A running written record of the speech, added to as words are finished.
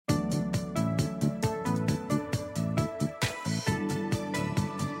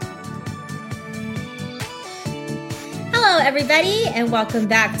everybody, and welcome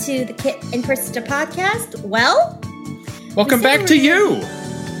back to the Kit and Krista podcast. Well, welcome back to you.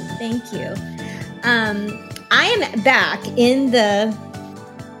 Thank you. I am back in the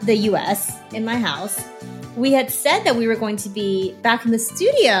U.S., in my house. We had said that we were going to be back in the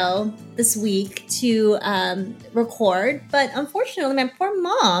studio this week to record, but unfortunately, my poor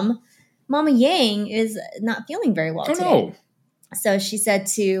mom, Mama Yang, is not feeling very well today. No. So she said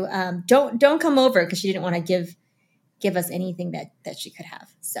to don't come over because she didn't want to give us anything that she could have.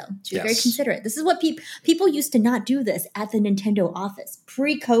 So she was very considerate. This is what people used to not do this at the Nintendo office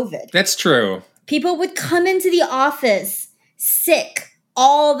pre-COVID. That's true. People would come into the office sick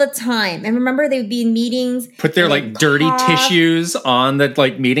all the time. And remember, they would be in meetings. Put their dirty tissues on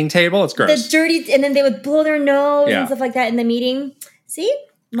the meeting table. It's gross. And then they would blow their nose and stuff like that in the meeting. See?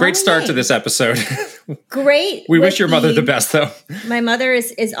 Great start to this episode. Great. We wish your mother the best, though. My mother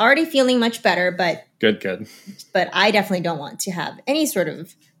is already feeling much better, but good. But I definitely don't want to have any sort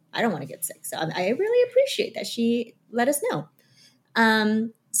of. I don't want to get sick, so I really appreciate that she let us know.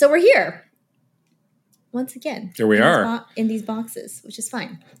 So we're here once again. Here we are in these boxes, which is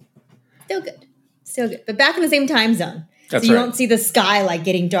fine. Still good, but back in the same time zone. That's so you right. don't see the sky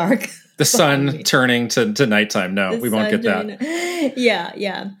getting dark. The sun turning to nighttime. No, we won't get that.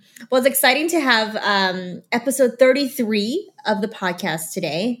 Yeah. Well, it's exciting to have episode 33 of the podcast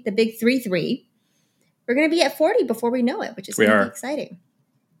today, the big 3-3. We're going to be at 40 before we know it, which is going to be exciting.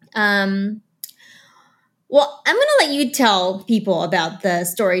 Well, I'm going to let you tell people about the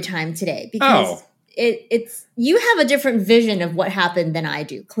story time today because it's you have a different vision of what happened than I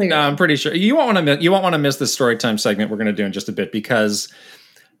do. Clearly, no, I'm pretty sure you won't want to miss the story time segment we're going to do in just a bit because.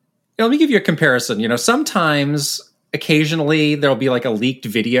 Let me give you a comparison. Sometimes, occasionally, there'll be a leaked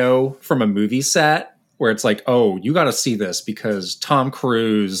video from a movie set where it's you got to see this because Tom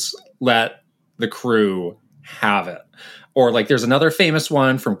Cruise let the crew have it. Or there's another famous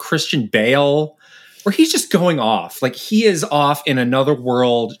one from Christian Bale where he's just going off. He is off in another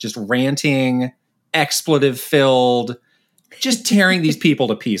world, just ranting, expletive-filled, just tearing these people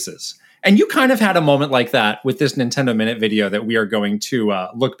to pieces. And you kind of had a moment like that with this Nintendo Minute video that we are going to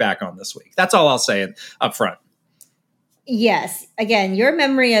look back on this week. That's all I'll say up front. Yes. Again, your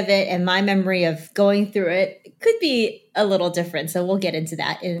memory of it and my memory of going through it could be a little different. So we'll get into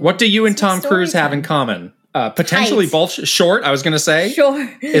that. What do you and Tom Cruise have in common? Potentially both short, I was going to say. Sure.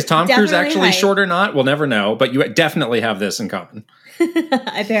 Is Tom Cruise actually short or not? We'll never know. But you definitely have this in common.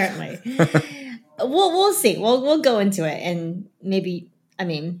 Apparently. We'll see. We'll go into it. And maybe,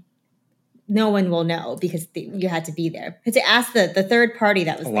 no one will know because you had to be there. To ask the third party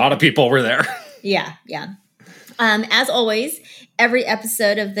that was there. A lot of people were there. Yeah. As always, every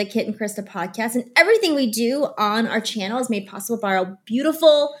episode of the Kit and Krista podcast and everything we do on our channel is made possible by our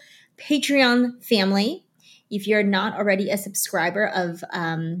beautiful Patreon family. If you're not already a subscriber of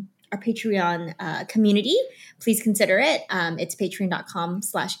our Patreon community, please consider it. It's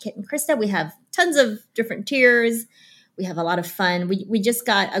patreon.com/Kit and Krista. We have tons of different tiers. We have a lot of fun. We just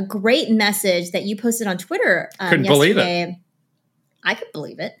got a great message that you posted on Twitter Couldn't yesterday. Believe it. I could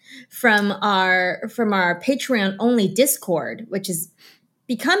believe it. From our Patreon only Discord, which is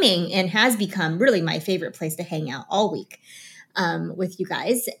becoming and has become really my favorite place to hang out all week with you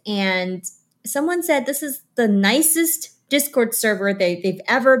guys. And someone said this is the nicest Discord server they've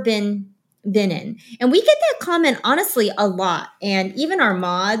ever been in. And we get that comment honestly a lot. And even our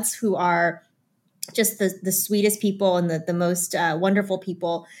mods who are just the sweetest people and the most wonderful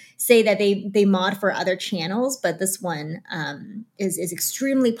people say that they mod for other channels, but this one is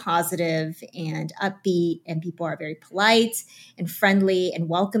extremely positive and upbeat, and people are very polite and friendly and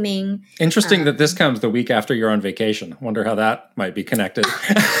welcoming. Interesting that this comes the week after you're on vacation. Wonder how that might be connected.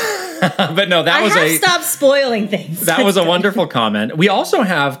 But no, stop spoiling things. That was a wonderful comment. We also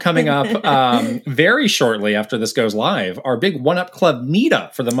have coming up very shortly after this goes live, our big One Up Club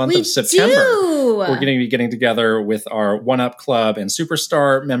meetup for the month of September. We're going to be getting together with our One Up Club and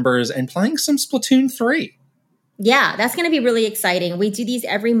Superstar members and playing some Splatoon 3. Yeah, that's going to be really exciting. We do these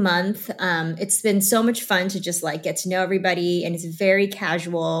every month. It's been so much fun to just get to know everybody, and it's very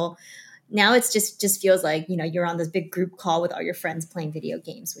casual. Now it's just feels like, you're on this big group call with all your friends playing video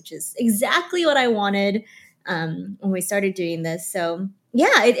games, which is exactly what I wanted when we started doing this. So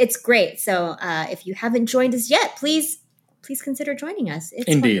yeah, it's great. So if you haven't joined us yet, please consider joining us. It's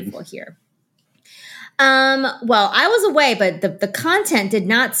Indeed. wonderful here. Well, I was away, but the content did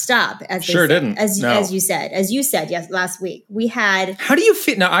not stop. As you said, yes, last week we had. How do you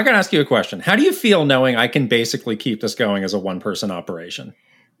feel? Now I got to ask you a question. How do you feel knowing I can basically keep this going as a one-person operation?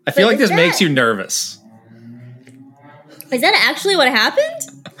 I feel like this makes you nervous. Is that actually what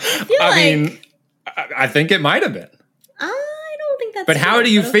happened? I mean, I think it might have been. think that's But how true,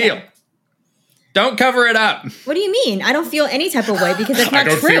 do you but okay. feel? Don't cover it up. What do you mean? I don't feel any type of way because it's not I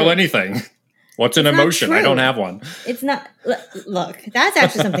don't true. feel anything. What's an It's not emotion? I true. don't have one. It's not. Look, that's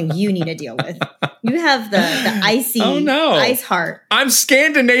actually something you need to deal with. You have the icy Oh, no. ice heart. I'm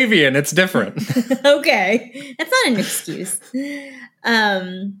Scandinavian. It's different. Okay, that's not an excuse.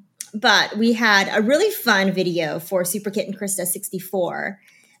 But we had a really fun video for Super Kitten Krista 64.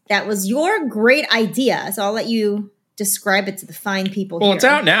 That was your great idea. So I'll let you describe it to the fine people Well, here. it's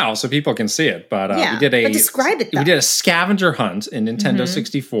out now, so people can see it. But Yeah, we did but describe it, though. We did a scavenger hunt in Nintendo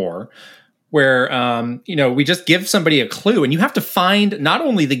 64, where we just give somebody a clue, and you have to find not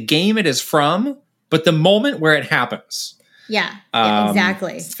only the game it is from, but the moment where it happens. Yeah,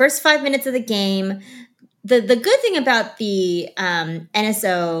 exactly. First 5 minutes of the game. The good thing about the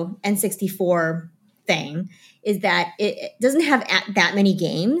NSO N64 thing is that it doesn't have that many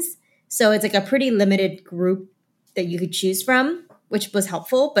games. So it's like a pretty limited group that you could choose from, which was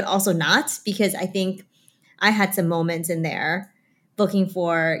helpful, but also not, because I think I had some moments in there looking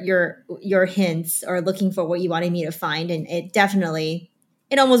for your hints or looking for what you wanted me to find. And it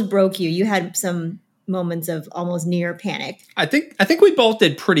almost broke you. You had some moments of almost near panic. I think we both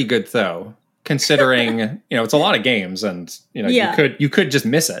did pretty good, though, considering it's a lot of games, and you could just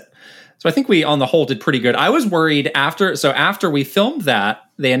miss it. So I think we on the whole did pretty good. I was worried after we filmed that,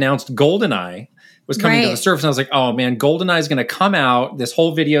 they announced GoldenEye was coming to the surface, and I was like, oh man, GoldenEye is going to come out. This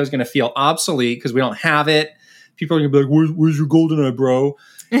whole video is going to feel obsolete because we don't have it. People are going to be like, where's your GoldenEye, bro?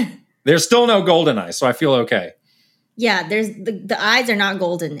 There's still no GoldenEye, so I feel okay. Yeah, there's the eyes are not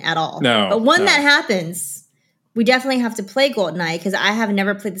golden at all. No. But when that happens, we definitely have to play GoldenEye, because I have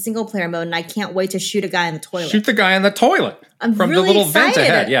never played the single player mode, and I can't wait to shoot a guy in the toilet. Shoot the guy in the toilet I'm from really the little excited. vent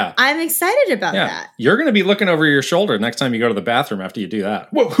ahead. Yeah. I'm excited about that. You're going to be looking over your shoulder next time you go to the bathroom after you do that.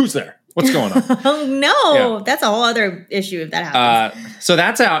 Whoa, who's there? What's going on? Oh, no. That's a whole other issue if that happens. So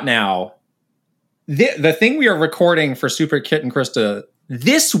that's out now. The thing we are recording for Super Kitten Krista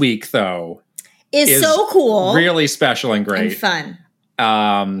this week, though, is so cool. Really special and great. And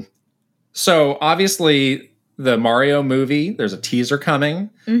fun. So obviously the Mario movie, there's a teaser coming.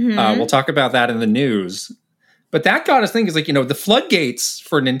 Mm-hmm. We'll talk about that in the news. But that got us thinking, the floodgates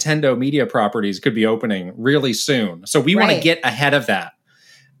for Nintendo media properties could be opening really soon. So we want to get ahead of that.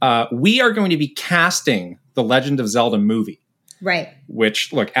 We are going to be casting the Legend of Zelda movie. Right.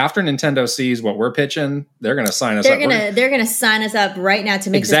 Which, look, after Nintendo sees what we're pitching, they're going to sign us up. They're going to sign us up right now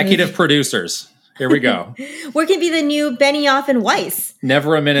to make executive producers. Here we go. We're going to be the new Benioff and Weiss.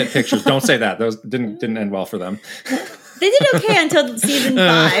 Never a Minute Pictures. Don't say that. Those didn't end well for them. They did okay until season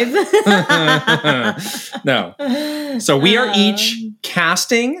 5. No. So we are each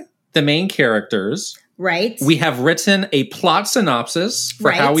casting the main characters. Right. We have written a plot synopsis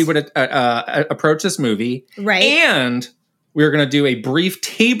for how we would approach this movie. Right. And we're going to do a brief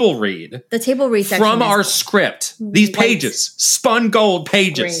table read. The table read section from our script. These pages. Spun gold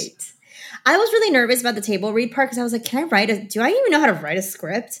pages. Great. I was really nervous about the table read part because I was like, can I do I even know how to write a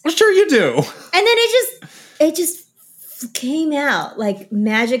script? Well, sure you do. And then it just came out like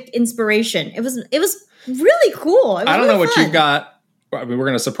magic inspiration. It was really cool. I don't know what you've got. I mean, we're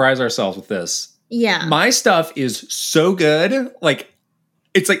going to surprise ourselves with this. Yeah. My stuff is so good.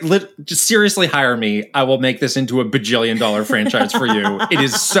 It's just seriously hire me. I will make this into a bajillion-dollar franchise for you. It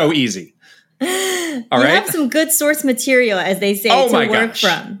is so easy. All right. You have some good source material, as they say, to work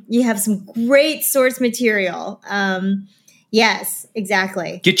from. You have some great source material. Yes,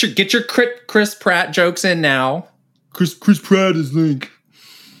 exactly. Get your Chris Pratt jokes in now. Chris Pratt is Link.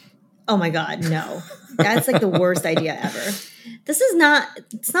 Oh my God, no. That's like the worst idea ever.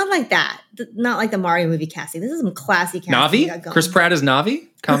 It's not like that. Not like the Mario movie casting. This is some classy casting. Navi? Chris Pratt is Navi?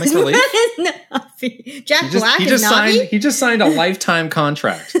 Comic relief? Navi. Jack Black is Navi? He just signed a lifetime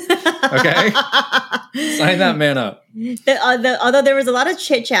contract. Okay? Sign that man up. Although there was a lot of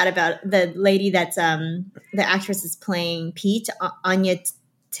chit chat about the lady that's the actress is playing Pete, Anya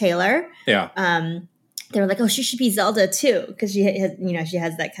Taylor. Yeah. They were like, oh, she should be Zelda too, because she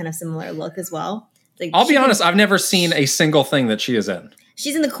has that kind of similar look as well. I'll be honest, I've never seen a single thing that she is in.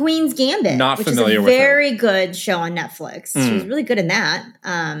 She's in The Queen's Gambit. Not which familiar is a with her. very good show on Netflix. She's really good in that.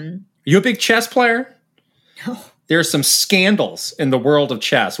 You a big chess player? No. There's some scandals in the world of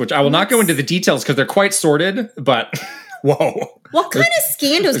chess, which I will not go into the details because they're quite sordid, but whoa. What kind of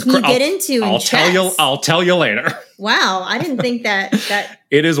scandals can you get into in chess? I'll tell you later. Wow, I didn't think that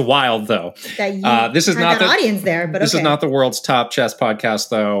it is wild though. That you this is not the audience there, but this is not the world's top chess podcast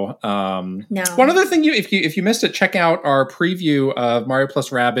though. No. One other thing, if you missed it, check out our preview of Mario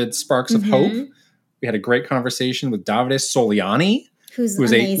plus Rabbids Sparks of Hope. We had a great conversation with Davide Soliani. who's who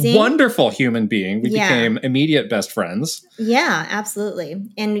is amazing. a wonderful human being. We Yeah. became immediate best friends. Yeah, absolutely.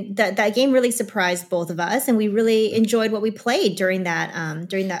 And that game really surprised both of us, and we really enjoyed what we played during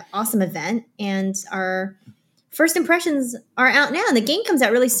that awesome event. And our first impressions are out now, and the game comes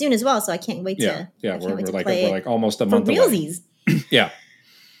out really soon as well. So I can't wait to We're like almost a for month away. realsies.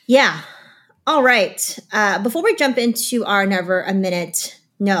 Yeah. All right. Before we jump into our Never a Minute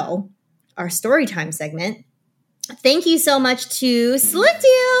No, our story time segment, thank you so much to Slick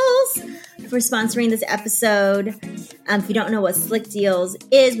Deals for sponsoring this episode. If you don't know what Slick Deals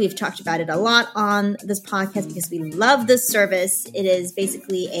is, we've talked about it a lot on this podcast because we love this service. It is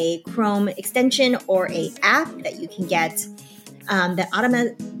basically a Chrome extension or a app that you can get that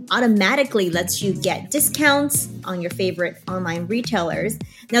automatically lets you get discounts on your favorite online retailers.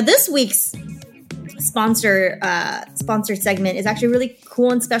 Now, this week's sponsor segment is actually really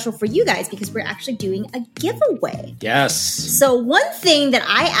cool and special for you guys because we're actually doing a giveaway. Yes. So one thing that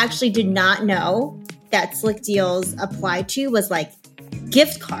I actually did not know that Slick Deals applied to was like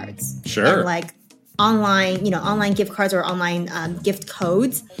gift cards. Sure. And like online gift cards or online gift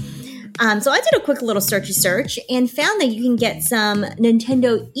codes. So I did a quick little search and found that you can get some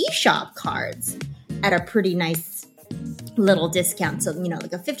Nintendo eShop cards at a pretty nice little discount. So,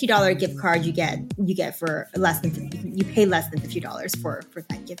 like a $50 gift card you get for less than you pay less than $50 for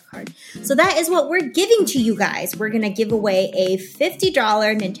that gift card. So that is what we're giving to you guys. We're going to give away a $50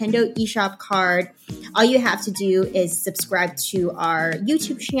 Nintendo eShop card. All you have to do is subscribe to our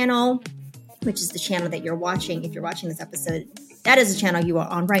YouTube channel, which is the channel that you're watching. If you're watching this episode, that is the channel you are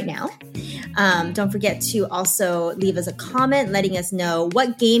on right now. Don't forget to also leave us a comment letting us know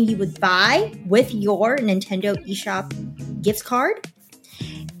what game you would buy with your Nintendo eShop gift card.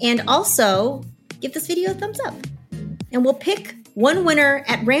 And also give this video a thumbs up. And we'll pick one winner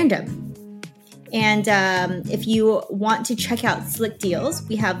at random. And if you want to check out Slick Deals,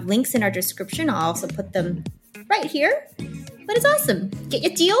 we have links in our description. I'll also put them right here. But it's awesome. Get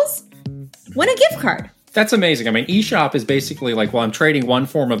your deals, win a gift card. That's amazing. I mean, eShop is basically like, well, I'm trading one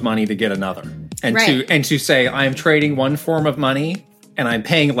form of money to get another. And to say I'm trading one form of money and I'm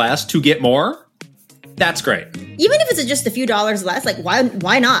paying less to get more, that's great. Even if it's just a few dollars less, like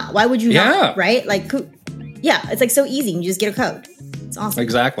why not? Why would you not? Right? Like, it's like so easy. You just get a code. It's awesome.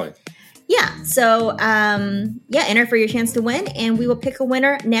 Exactly. Yeah. So, enter for your chance to win, and we will pick a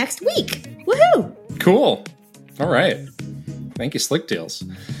winner next week. Woohoo! Cool. All right. Thank you, Slick Deals.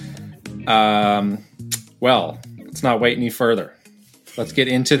 Well, let's not wait any further. Let's get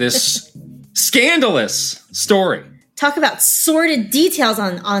into this scandalous story. Talk about sordid details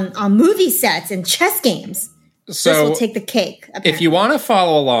on movie sets and chess games. So this will take the cake. Apparently. If you want to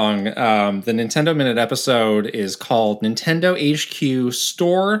follow along, the Nintendo Minute episode is called Nintendo HQ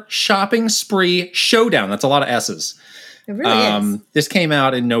Store Shopping Spree Showdown. That's a lot of S's. It really is. This came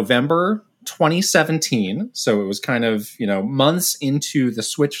out in November 2017. So it was kind of, months into the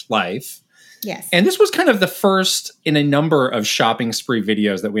Switch life. Yes. And this was kind of the first in a number of shopping spree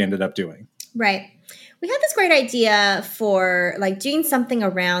videos that we ended up doing. Right. We had this great idea for like doing something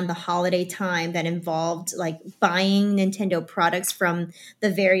around the holiday time that involved like buying Nintendo products from the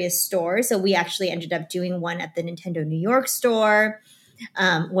various stores. So we actually ended up doing one at the Nintendo New York store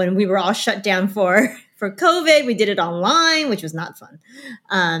when we were all shut down for COVID. We did it online, which was not fun.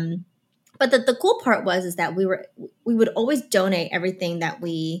 But the cool part is that we would always donate everything that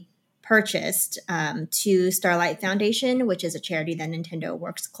we purchased to Starlight Foundation, which is a charity that Nintendo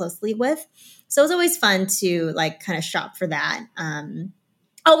works closely with. So it was always fun to like kind of shop for that.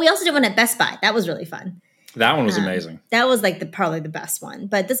 We also did one at Best Buy. That was really fun. That one was amazing. That was like probably the best one.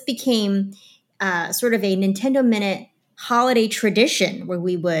 But this became sort of a Nintendo Minute holiday tradition where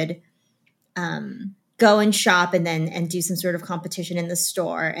we would go and shop and do some sort of competition in the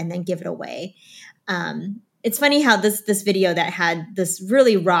store and then give it away. It's funny how this video that had this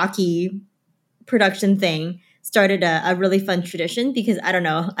really rocky production thing started a really fun tradition because I don't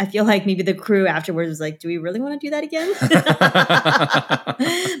know. I feel like maybe the crew afterwards was like, do we really want to do that again?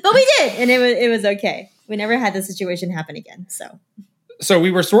 But we did. And it was okay. We never had this situation happen again. So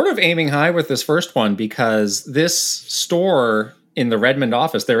we were sort of aiming high with this first one because this store in the Redmond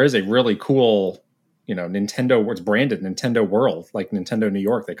office, there is a really cool, Nintendo, it's branded Nintendo World, like Nintendo New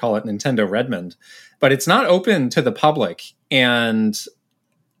York. They call it Nintendo Redmond, but it's not open to the public. And,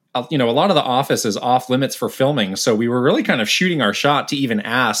 a lot of the office is off limits for filming. So we were really kind of shooting our shot to even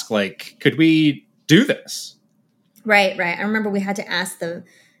ask, like, could we do this? Right. I remember we had to ask the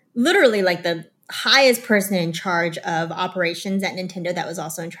highest person in charge of operations at Nintendo that was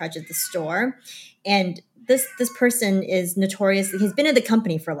also in charge of the store. And this person is notorious. He's been in the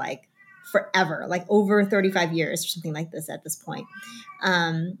company for like forever, like over 35 years or something like this at this point.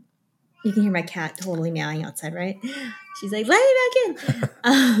 You can hear my cat totally meowing outside, right? She's like, let me back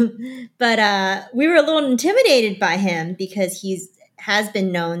in. But we were a little intimidated by him because has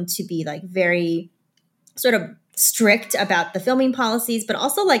been known to be like very sort of strict about the filming policies, but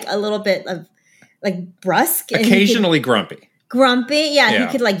also like a little bit of like brusque. Occasionally grumpy. Grumpy. Yeah.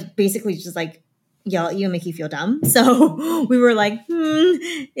 He could like basically just like yell at you and make you feel dumb. So we were like,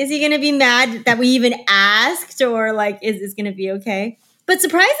 is he going to be mad that we even asked, or like, is this going to be okay? But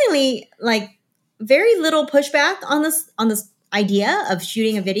surprisingly, like very little pushback on this idea of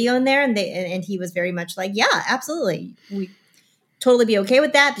shooting a video in there. And he was very much like, yeah, absolutely. We totally be okay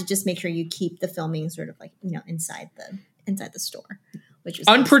with that, but just make sure you keep the filming sort of like, inside the store. Which is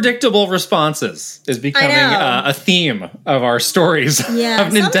unpredictable responses is becoming a theme of our stories of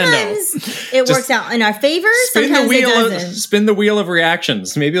Nintendo. Sometimes it works out in our favor. Sometimes it doesn't. Spin the wheel of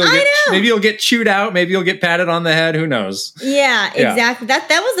reactions. Maybe you'll get chewed out. Maybe you'll get patted on the head. Who knows? Yeah, exactly. That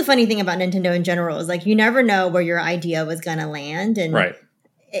was the funny thing about Nintendo in general. Is like you never know where your idea was going to land, and right.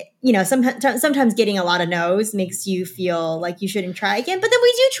 Sometimes getting a lot of no's makes you feel like you shouldn't try again. But then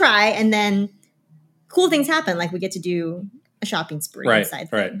we do try, and then cool things happen. Like we get to do a shopping spree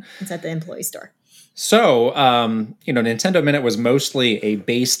inside the employee store. So, Nintendo Minute was mostly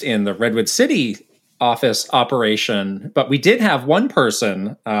based in the Redwood City office operation, but we did have one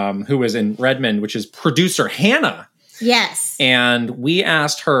person who was in Redmond, which is producer Hannah. Yes. And we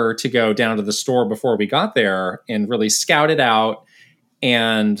asked her to go down to the store before we got there and really scout it out.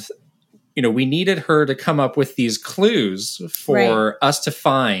 And we needed her to come up with these clues for us to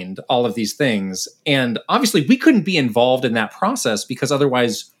find all of these things. And obviously we couldn't be involved in that process because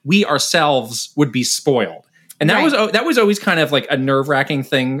otherwise we ourselves would be spoiled. And that was always kind of like a nerve-wracking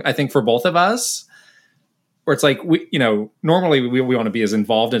thing, I think, for both of us, where it's like, normally we want to be as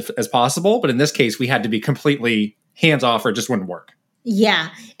involved as possible. But in this case, we had to be completely hands off or it just wouldn't work. Yeah.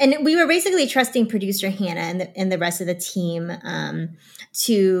 And we were basically trusting producer Hannah and the rest of the team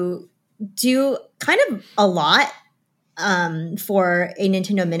to do kind of a lot for a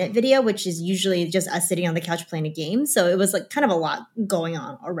Nintendo Minute video, which is usually just us sitting on the couch playing a game. So it was like kind of a lot going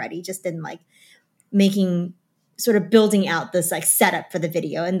on already, just in like building out this like setup for the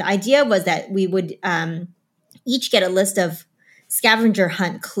video. And the idea was that we would each get a list of scavenger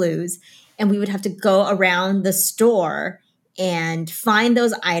hunt clues, and we would have to go around the store and find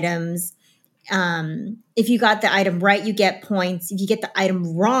those items. If you got the item right, you get points. If you get the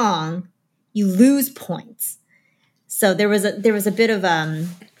item wrong, you lose points. So there was a bit of and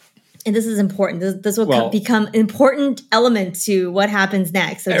this is important. This will become an important element to what happens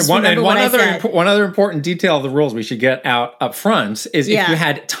next. So one other important detail of the rules we should get out up front is if you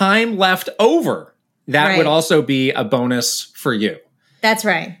had time left over, that would also be a bonus for you. That's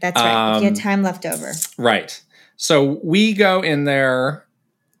right. If you had time left over. Right. So we go in there.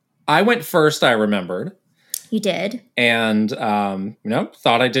 I went first, I remembered. You did. And,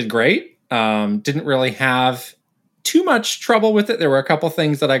 thought I did great. Didn't really have too much trouble with it. There were a couple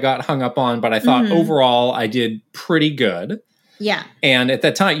things that I got hung up on, but I thought overall I did pretty good. Yeah. And at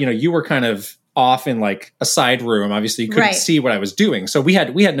that time, you were kind of off in like a side room. Obviously, you couldn't see what I was doing. So we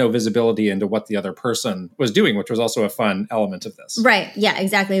had no visibility into what the other person was doing, which was also a fun element of this. Right. Yeah,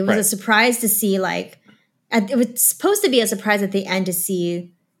 exactly. It was a surprise to see it was supposed to be a surprise at the end to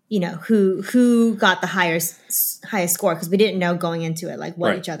see who got the highest score, because we didn't know going into it like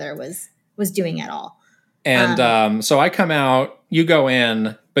what each other was doing at all. And so I come out, you go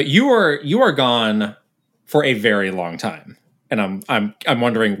in, but you are gone for a very long time, and I'm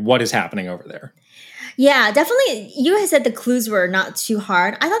wondering what is happening over there. Yeah, definitely. You had said the clues were not too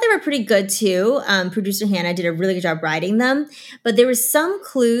hard. I thought they were pretty good too. Producer Hannah did a really good job writing them, but there were some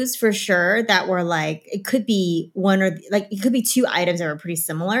clues for sure that were like, it could be it could be two items that were pretty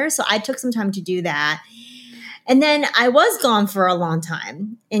similar. So I took some time to do that. And then I was gone for a long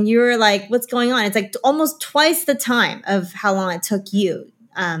time, and you were like, what's going on? It's like almost twice the time of how long it took you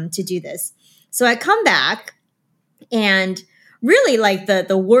to do this. So I come back, and really like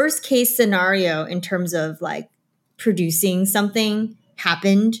the worst case scenario in terms of like producing something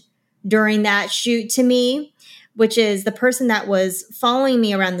happened during that shoot to me, which is the person that was following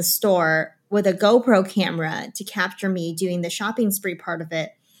me around the store with a GoPro camera to capture me doing the shopping spree part of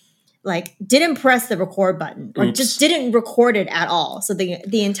it, like didn't press the record button or just didn't record it at all. So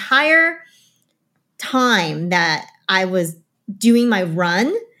the entire time that I was doing my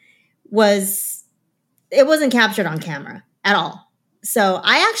run it wasn't captured on camera at all. So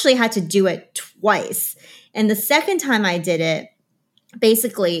I actually had to do it twice. And the second time I did it,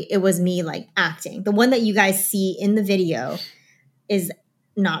 basically it was me like acting. The one that you guys see in the video is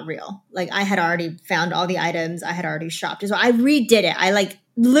not real. Like I had already found all the items. I had already shopped. So I redid it. I like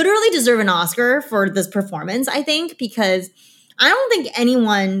literally deserve an Oscar for this performance, I think, because I don't think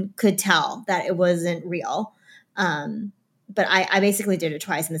anyone could tell that it wasn't real. But I basically did it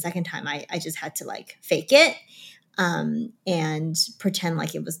twice. And the second time I just had to like fake it and pretend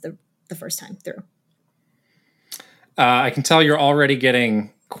like it was the first time through. I can tell you're already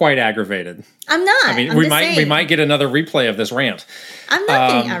getting quite aggravated. I'm not. I mean, we might get another replay of this rant. I'm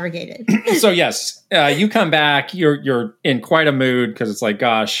not getting aggravated. So yes, you come back. You're in quite a mood because it's like,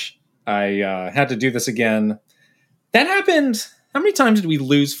 gosh, I had to do this again. That happened. How many times did we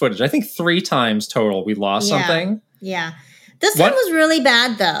lose footage? I think 3 times total. We lost something. Yeah. This one was really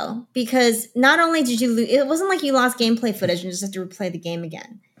bad though, because not only did you lose, it wasn't like you lost gameplay footage and just have to replay the game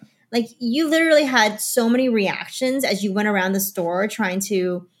again. Like you literally had so many reactions as you went around the store trying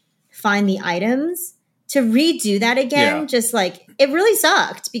to find the items. To redo that again, just like it really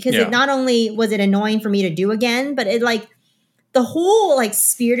sucked because it not only was it annoying for me to do again, but it like the whole like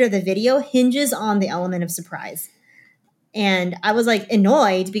spirit of the video hinges on the element of surprise. And I was like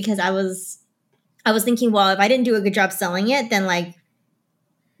annoyed because I was thinking, well, if I didn't do a good job selling it, then like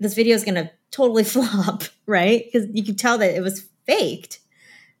this video is going to totally flop, right? Because you could tell that it was faked.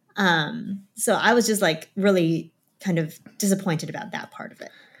 So I was just like really kind of disappointed about that part of it.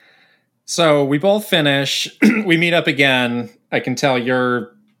 So we both finish. We meet up again. I can tell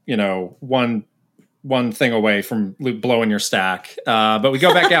you're, one thing away from blowing your stack. But we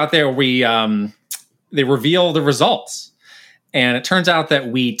go back out there. They reveal the results, and it turns out that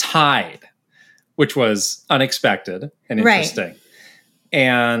we tied, which was unexpected and interesting. Right.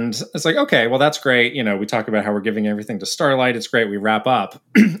 And it's like, okay, well, that's great. We talk about how we're giving everything to Starlight. It's great. We wrap up.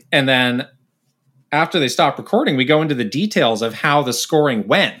 And then after they stop recording, we go into the details of how the scoring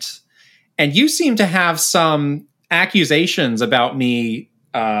went. And you seem to have some accusations about me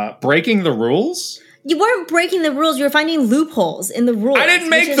breaking the rules. You weren't breaking the rules. You were finding loopholes in the rules. I didn't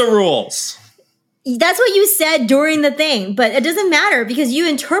make the rules. That's what you said during the thing. But it doesn't matter because you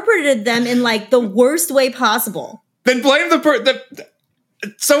interpreted them in like the worst way possible. Then blame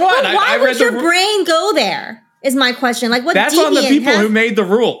so what? But why would your brain go there? Is my question. Like, what? That's on the people who made the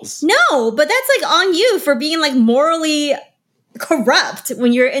rules. No, but that's like on you for being like morally corrupt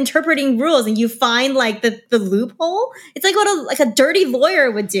when you're interpreting rules and you find like the loophole. It's like what a dirty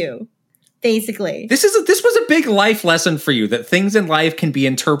lawyer would do, basically. This was a big life lesson for you that things in life can be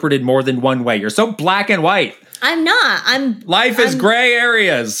interpreted more than one way. You're so black and white. I'm not. Life is gray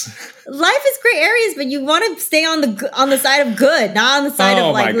areas. Life is gray areas, but you want to stay on the side of good, not on the side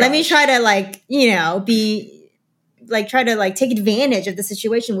of like, let me try to like, be like, try to like take advantage of the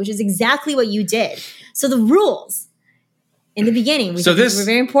situation, which is exactly what you did. So the rules in the beginning, these were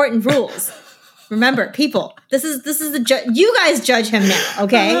very important rules. Remember, people, this is the you guys judge him now,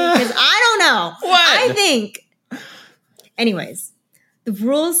 okay? Because I don't know. What? I think. Anyways, the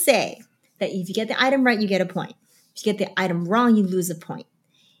rules say that if you get the item right, you get a point. If you get the item wrong, you lose a point.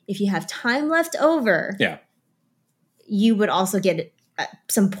 If you have time left over, you would also get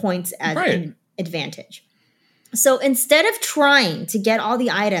some points as an advantage. So instead of trying to get all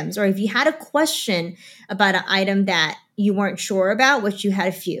the items, or if you had a question about an item that you weren't sure about, which you had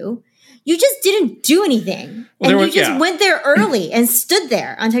a few, you just didn't do anything. Well, and you just went there early and stood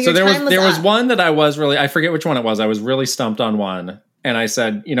there until your time was up. There was one that I forget which one it was. I was really stumped on one. And I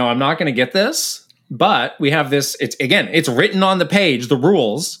said, I'm not going to get this, but we have this. It's written on the page, the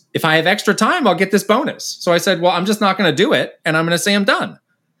rules. If I have extra time, I'll get this bonus. So I said, well, I'm just not going to do it. And I'm going to say I'm done.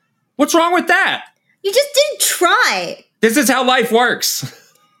 What's wrong with that? You just didn't try. This is how life works.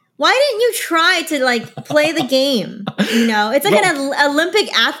 Why didn't you try to like play the game? It's like an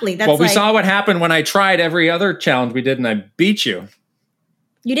Olympic athlete. That's we saw what happened when I tried every other challenge we did and I beat you.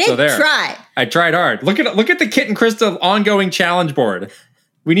 You didn't try. I tried hard. Look at the Kit and Krista ongoing challenge board.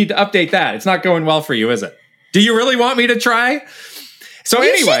 We need to update that. It's not going well for you, is it? Do you really want me to try? So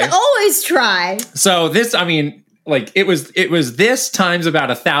you anyway, should always try. So this, it was this times about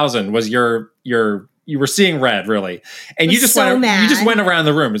 1,000 was you were seeing red, really. And you just went around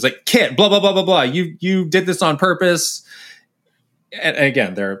the room. It's like, Kit, blah, blah, blah, blah, blah. You did this on purpose. And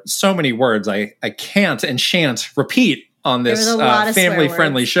again, there are so many words I can't and shan't repeat on this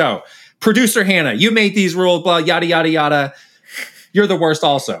family-friendly show. Producer Hannah, you made these rules, blah, yada, yada, yada. You're the worst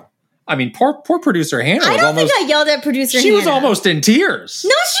also. Poor producer Hannah. I don't think I yelled at producer Hannah. She was almost in tears.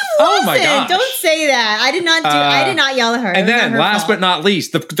 No, she wasn't. Oh my gosh. Don't say that. I did not yell at her. And then last but not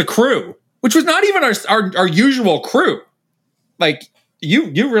least, the crew, which was not even our usual crew. Like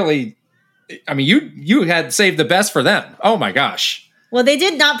you really, you had saved the best for them. Oh my gosh. Well, they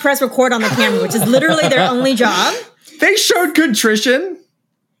did not press record on the camera, which is literally their only job. They showed contrition.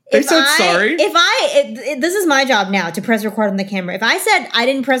 They said sorry. This is my job now to press record on the camera. If I said I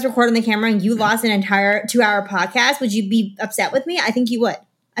didn't press record on the camera and you lost an entire 2-hour podcast, would you be upset with me? I think you would.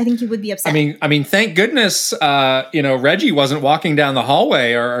 I think you would be upset. I mean, thank goodness, Reggie wasn't walking down the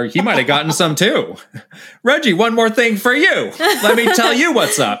hallway, or he might have gotten some too. Reggie, one more thing for you. Let me tell you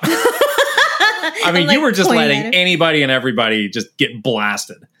what's up. I mean, you were just letting anybody and everybody just get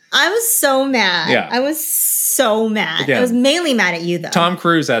blasted. I was so mad. Yeah. I was so mad. Again, I was mainly mad at you, though. Tom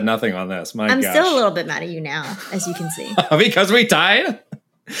Cruise had nothing on this. I'm still a little bit mad at you now, as you can see. Because we tied?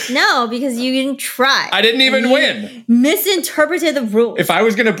 No, because you didn't try. I didn't even win. Misinterpreted the rules. If I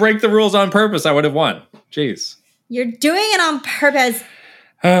was going to break the rules on purpose, I would have won. Jeez. You're doing it on purpose.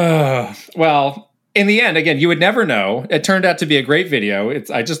 Well, in the end, again, you would never know. It turned out to be a great video.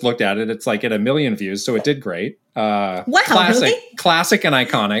 I just looked at it. It's like at 1 million views, so it did great. Wow, Classic and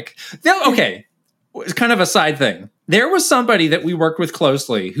iconic. Okay, it's kind of a side thing. There was somebody that we worked with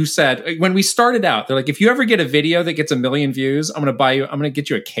closely who said, when we started out, they're like, if you ever get a video that gets 1 million views, I'm going to get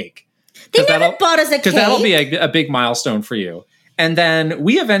you a cake. They never bought us a cake. Because that'll be a big milestone for you. And then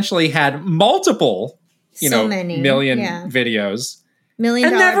we eventually had multiple, million videos. And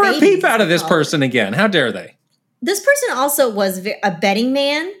never a peep out of this person again. How dare they? This person also was a betting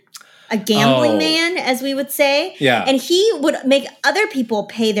man, a gambling man, as we would say. Yeah. And he would make other people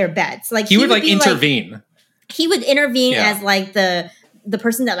pay their bets. Like he would intervene. He would intervene as like the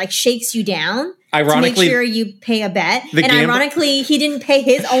person that like shakes you down. Ironically, to make sure you pay a bet. Ironically, he didn't pay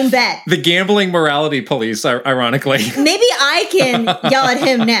his own bet. The gambling morality police, ironically. Maybe I can yell at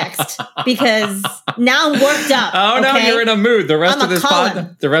him next because now I'm worked up. Oh, okay? No, you're in a mood. The rest of this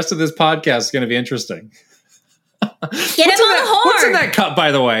podcast is going to be interesting. Get him on the horn. What's in that cup,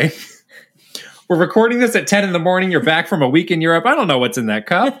 by the way? We're recording this at 10 in the morning. You're back from a week in Europe. I don't know what's in that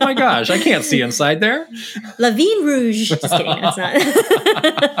cup. My gosh, I can't see inside there. La Vin Rouge. Just kidding. That's not.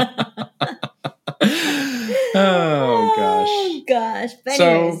 Oh gosh. But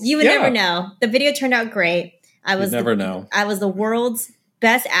anyways, you would never know. The video turned out great. I never know. I was the world's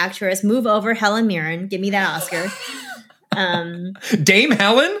best actress. Move over, Helen Mirren. Give me that Oscar. Dame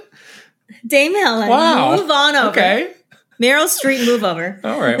Helen. Wow. Move on over. Okay. Meryl Streep, move over.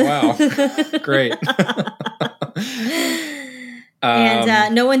 All right. Wow. Great.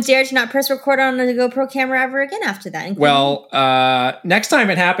 And no one dared to not press record on a GoPro camera ever again after that. Well, next time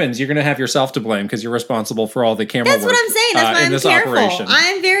it happens, you're going to have yourself to blame because you're responsible for all the camera work. That's what I'm saying. That's why I'm careful. Operation.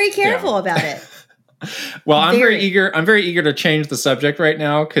 I'm very careful about it. Well, I'm very eager. I'm very eager to change the subject right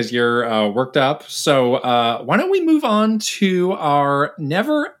now because you're worked up. So why don't we move on to our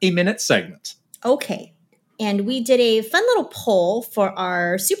Never a Minute segment? Okay. And we did a fun little poll for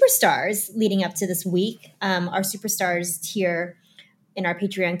our superstars leading up to this week. Our superstars tier in our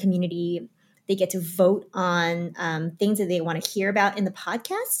Patreon community, they get to vote on things that they want to hear about in the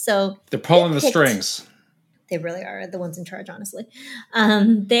podcast. So they're pulling the strings. They really are the ones in charge, honestly.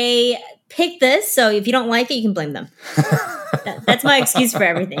 They picked this, so if you don't like it, you can blame them. That's my excuse for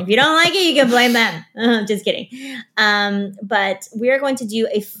everything. If you don't like it, you can blame them. Just kidding. But we are going to do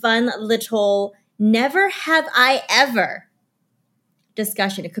a fun little Never Have I Ever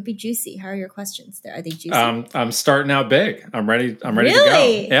discussion. It could be juicy. How are your questions? Are they juicy? I'm starting out big. I'm ready to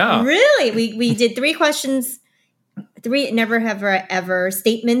go. Yeah. Really? We did 3 questions, 3 never have I ever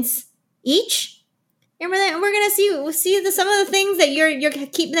statements each. And we're going to see some of the things that you're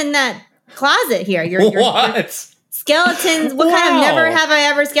keeping in that closet here. Your skeletons. What kind of never have I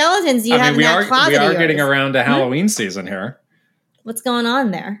ever skeletons do you have in that closet? We are getting around to Halloween season here. What's going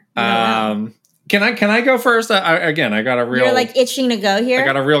on there? Can I go first? I got a real... You're like itching to go here? I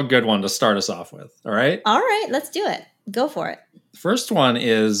got a real good one to start us off with. All right? All right. Let's do it. Go for it. First one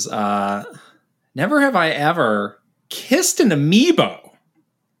is never have I ever kissed an amiibo.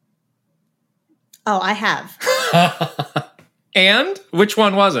 Oh, I have. And? Which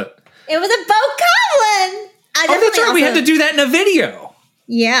one was it? It was a Bo Coblin. That's right. We had to do that in a video.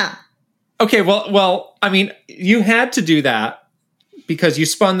 Yeah. Okay, well, I mean, you had to do that because you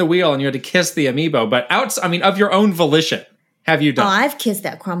spun the wheel and you had to kiss the amiibo, but of your own volition, have you done? Oh, I've kissed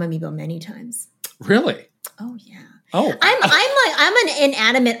that Chrome amiibo many times. Really? Oh yeah. Oh, I'm an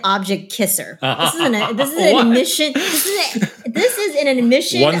inanimate object kisser. This is an admission. This is an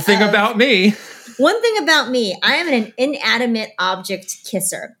admission. One thing about me. One thing about me, I am an inanimate object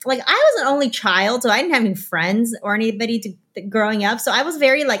kisser. Like, I was an only child, so I didn't have any friends or anybody growing up. So I was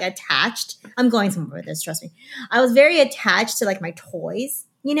very, like, attached. I'm going somewhere with this, trust me. I was very attached to, like, my toys,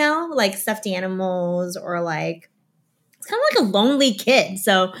 like stuffed animals or, like, it's kind of like a lonely kid.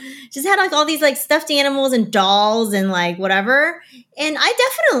 So just had, like, all these, like, stuffed animals and dolls and, like, whatever. And I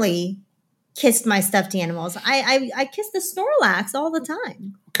definitely kissed my stuffed animals. I kiss the Snorlax all the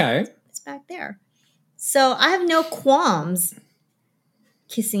time. Okay. It's back there. So I have no qualms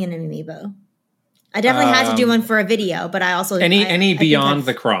kissing an amiibo. I definitely had to do one for a video, but I also any beyond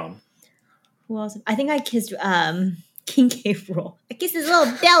the Chrome. Who else? I think I kissed King K. Rool. I kissed his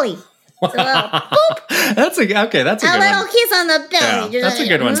little belly. It's a little boop. That's a good one. Little kiss on the belly. Yeah, that's a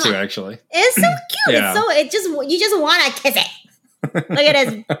good one too, actually. It's so cute. Yeah. You just want to kiss it. Look at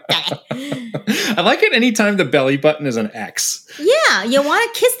his belly. I like it anytime the belly button is an X. Yeah, you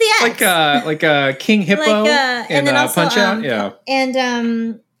want to kiss the X. Like a King Hippo and then also, Punch Out. Yeah.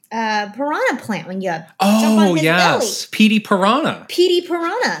 And piranha plant when you jump Oh on his yes, belly. Petey Piranha. Petey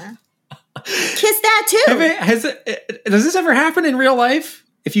Piranha. Kiss that too. Does this ever happen in real life?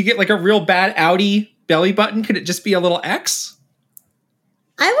 If you get like a real bad Audi belly button, could it just be a little X?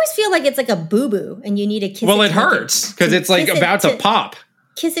 I always feel like it's like a boo-boo and you need to kiss it. Well, it hurts because it's like about to pop.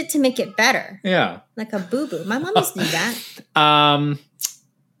 Kiss it to make it better. Yeah. Like a boo-boo. My mom used to do that.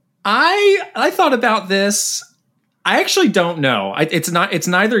 I thought about this. I actually don't know. It's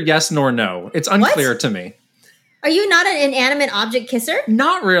neither yes nor no. It's unclear to me. Are you not an inanimate object kisser?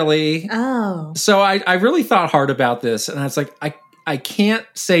 Not really. Oh. So I really thought hard about this, and I was like, I can't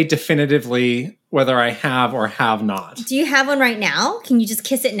say definitively whether I have or have not. Do you have one right now? Can you just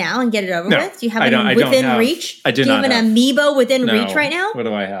kiss it now and get it over with? Do you have it within reach? I do not. Do you have an amiibo within reach right now? What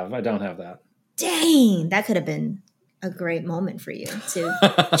do I have? I don't have that. Dang, that could have been a great moment for you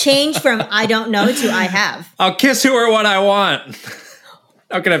to change from I don't know to I have. I'll kiss who or what I want.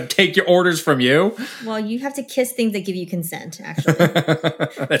 I'm going to take your orders from you. Well, you have to kiss things that give you consent, actually.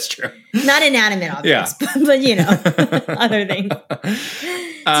 That's true. Not inanimate objects, but you know, other things.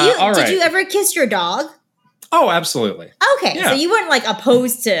 Did you ever kiss your dog? Oh, absolutely. Okay, so you weren't like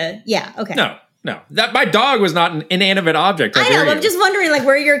opposed to, okay. No. That my dog was not an inanimate object. I know. I'm just wondering, like,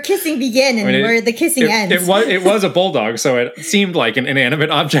 where your kissing began and where the kissing ends. It was a bulldog, so it seemed like an inanimate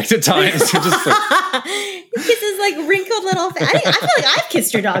object at times. It kisses like wrinkled little. I feel like I've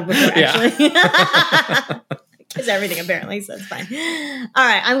kissed your dog before. Actually, kiss everything apparently, so it's fine. All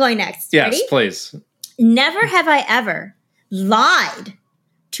right, I'm going next. Yes, ready? Please. Never have I ever lied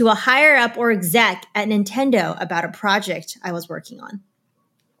to a higher up or exec at Nintendo about a project I was working on.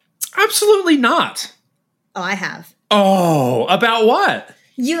 Absolutely not. Oh, I have. Oh, about what?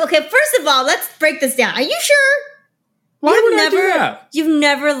 First of all, let's break this down. Are you sure? Why would I do that? You've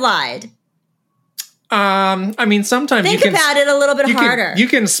never lied. I mean, sometimes think about it a little bit harder. You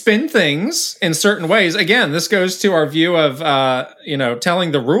can spin things in certain ways. Again, this goes to our view of,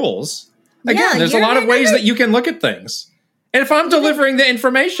 telling the rules. Again, there's a lot of ways that you can look at things. And if I'm delivering the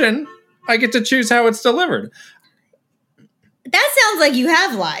information, I get to choose how it's delivered. That sounds like you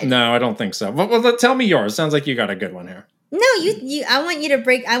have lied. No, I don't think so. Well, tell me yours. Sounds like you got a good one here. No, I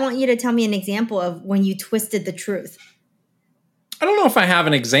want you to tell me an example of when you twisted the truth. I don't know if I have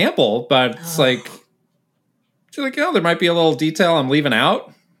an example, but it's like there might be a little detail I'm leaving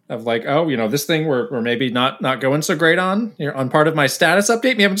out of like, this thing we're maybe not going so great on. You're on part of my status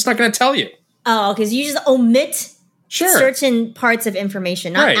update. Maybe I'm just not going to tell you. Oh, okay. So you just omit certain parts of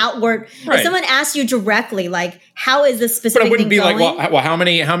information, not outward. Right. If someone asks you directly, like, how is this specific thing going? But it wouldn't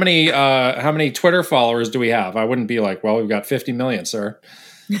be like, how many Twitter followers do we have? I wouldn't be like, well, we've got 50 million, sir.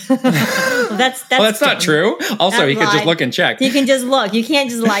 That's not true. Also, he could just look and check. You can just look. You can't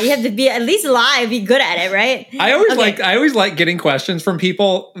just lie. You have to be at least lie, be good at it, right? I always like getting questions from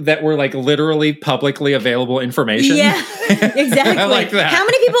people that were like literally publicly available information. Yeah, exactly. I like that. How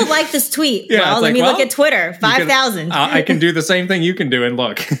many people like this tweet? Yeah, well, let me look at Twitter. 5,000. I can do the same thing you can do and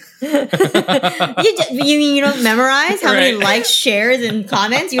look. you don't memorize how many likes, shares, and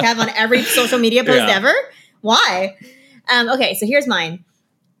comments you have on every social media post ever? Why? Okay, so here's mine.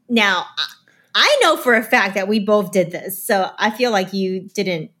 Now, I know for a fact that we both did this, so I feel like you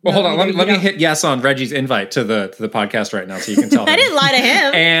didn't. Well, hold on. Let me hit yes on Reggie's invite to the podcast right now, so you can tell him. I didn't lie to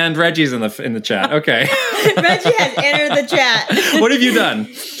him. And Reggie's in the chat. Okay. Reggie has entered the chat. What have you done?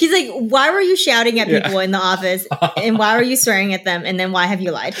 He's like, why were you shouting at people in the office, and why were you swearing at them, and then why have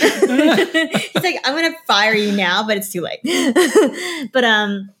you lied? He's like, I'm going to fire you now, but it's too late. But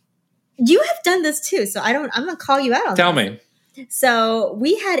you have done this too, so I'm going to call you out on Tell me. So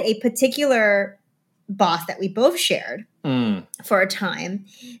we had a particular boss that we both shared for a time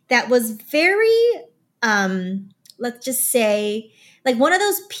that was very, let's just say, like one of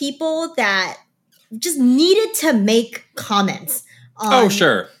those people that just needed to make comments on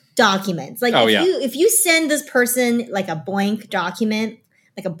documents. Like if you send this person like a blank document,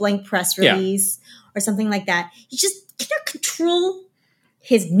 like a blank press release or something like that, you just cannot control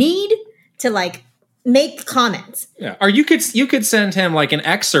his need to like make comments. Yeah. Or you could send him like an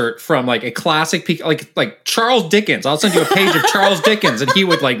excerpt from like a classic like Charles Dickens. I'll send you a page of Charles Dickens, and he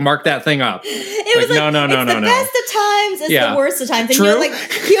would like mark that thing up. It was no. It's the best of times. It's the worst of times. And True.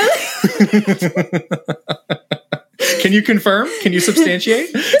 Can you confirm? Can you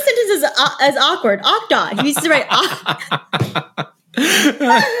substantiate? This sentence is as awkward. Octot. He used to write.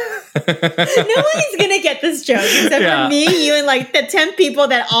 Nobody's gonna get this joke except for me, you, and like the 10 people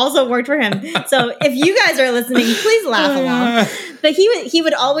that also worked for him. So if you guys are listening, please laugh along. But he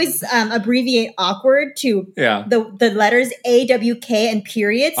would always abbreviate awkward to the letters AWK and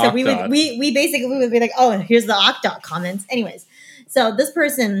period. So we basically would be like, oh, here's the Octot comments. Anyways, so this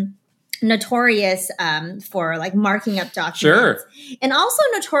person notorious for like marking up documents, and also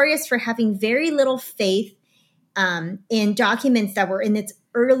notorious for having very little faith in documents that were in its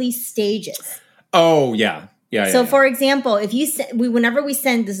early stages. Oh, yeah. So, for example, if you whenever we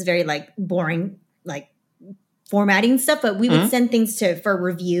send, this is very like boring, like formatting stuff, but we would send things for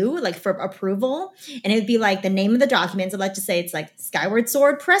review, like for approval, and it would be like the name of the document. So let's just say it's like Skyward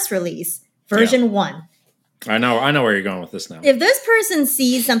Sword press release version 1. I know where you're going with this now. If this person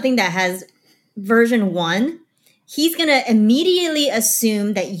sees something that has version 1, he's going to immediately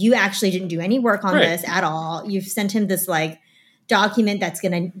assume that you actually didn't do any work on this at all. You've sent him this like document that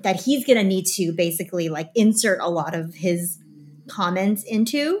he's going to need to basically like insert a lot of his comments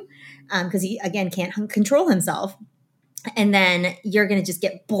into, because he, again, can't control himself. And then you're going to just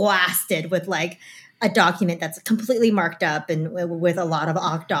get blasted with like a document that's completely marked up and with a lot of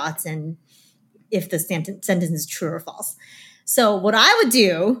octots and if the sentence is true or false. So what I would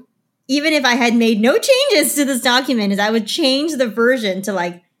do, even if I had made no changes to this document, is I would change the version to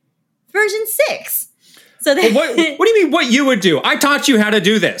like version 6. So that what do you mean what you would do? I taught you how to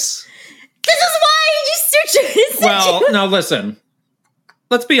do this. This is why you search. Well, no, listen.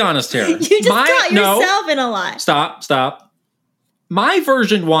 Let's be honest here. You just taught yourself in a lot. Stop. My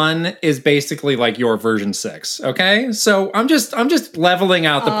version 1 is basically like your version 6. Okay, so I'm just leveling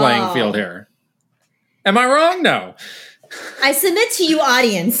out the playing field here. Am I wrong? No. I submit to you,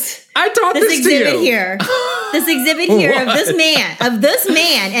 audience. I taught this exhibit to you. here. This exhibit here of this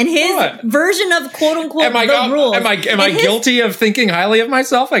man and his version of quote unquote rules. Am I guilty of thinking highly of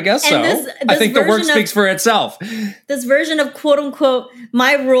myself? I guess so. I think the work speaks for itself. This version of quote unquote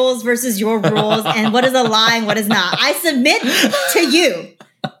my rules versus your rules and what is a lie and what is not. I submit to you,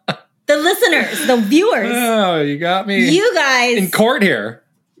 the listeners, the viewers. Oh, you got me. You guys in court here.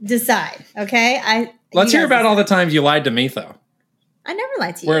 Decide, okay? Let's hear about all the times you lied to me, though. I never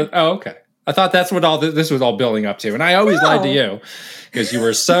lied to you. Okay. I thought that's what this was all building up to, and I always lied to you because you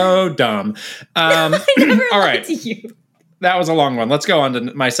were so dumb. I never lied to you. That was a long one. Let's go on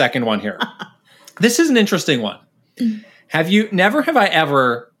to my second one here. This is an interesting one. Have I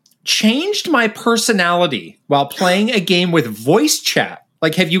ever changed my personality while playing a game with voice chat?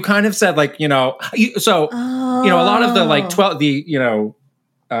 Like, have you kind of said, like, a lot of the like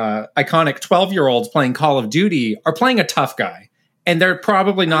iconic 12-year-olds playing Call of Duty are playing a tough guy, and they're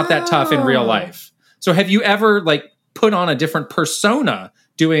probably not that tough in real life. So have you ever like put on a different persona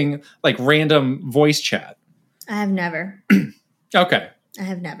doing like random voice chat? I have never. Okay. I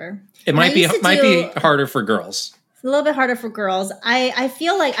have never. It might be harder for girls. It's a little bit harder for girls. I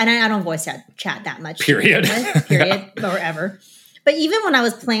feel like, and I don't voice chat that much. Period. Or ever. But even when I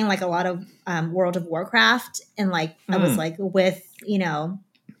was playing like a lot of World of Warcraft and like I was like with,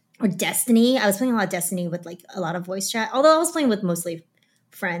 or Destiny. I was playing a lot of Destiny with like a lot of voice chat. Although I was playing with mostly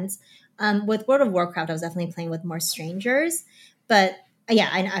friends. With World of Warcraft, I was definitely playing with more strangers. But yeah,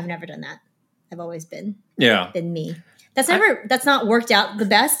 I've never done that. I've always been me. That's not worked out the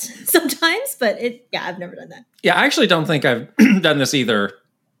best sometimes, but I've never done that. Yeah, I actually don't think I've done this either.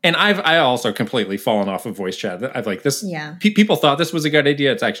 And I also completely fallen off of voice chat. I've like this. Yeah. People thought this was a good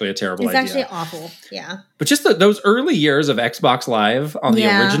idea. It's actually a terrible idea. It's actually awful. Yeah. But just those early years of Xbox Live on the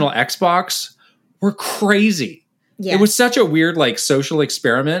original Xbox were crazy. Yeah. It was such a weird like social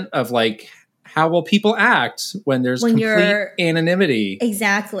experiment of like, how will people act when there's complete anonymity?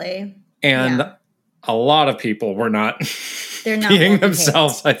 Exactly. And a lot of people were not being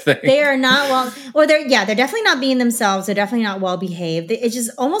themselves, I think. They are not they're definitely not being themselves. They're definitely not well behaved. It's just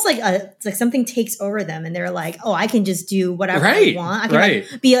almost like it's like something takes over them and they're like, oh, I can just do whatever I want. I can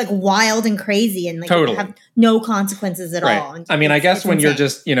like, be like wild and crazy and like have no consequences at all. And I mean, I guess when you're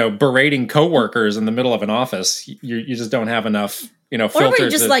just, berating coworkers in the middle of an office, you just don't have enough,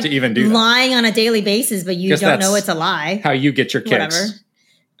 filters just to even do that. Lying on a daily basis, but you don't know it's a lie. How you get your kicks. Whatever.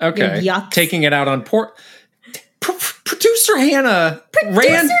 Okay. Taking it out on Producer Hannah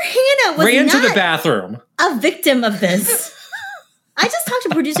ran to the bathroom. A victim of this. I just talked to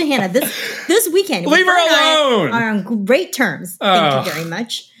producer Hannah this weekend. Leave her alone. Are on great terms. Thank you very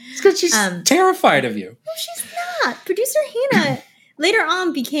much. It's because she's terrified of you. No, she's not. Producer Hannah later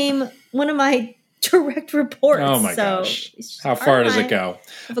on became one of my direct reports. Oh my gosh! How far does it go?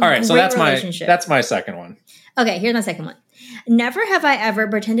 All right, so that's my second one. Okay, here's my second one. Never have I ever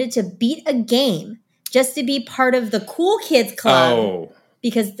pretended to beat a game just to be part of the cool kids club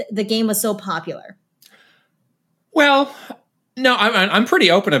because the game was so popular. Well, no, I'm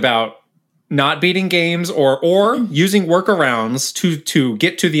pretty open about not beating games or using workarounds to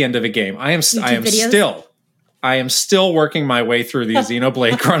get to the end of a game. I am still working my way through these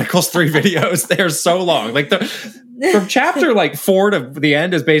Xenoblade Chronicles 3 videos. They're so long. Like from chapter 4 to the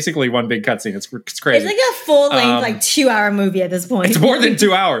end is basically one big cutscene. It's crazy. It's like a full length 2-hour movie at this point. It's more than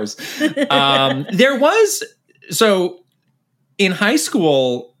 2 hours. There was in high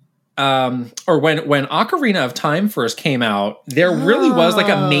school. Or when Ocarina of Time first came out, there really was like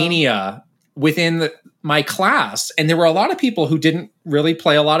a mania within my class. And there were a lot of people who didn't really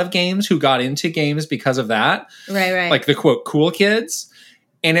play a lot of games who got into games because of that. Right. Like the quote, cool kids.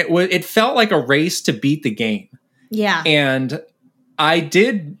 And it felt like a race to beat the game. Yeah. And I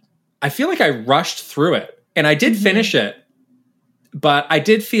feel like I rushed through it and I did finish it. But I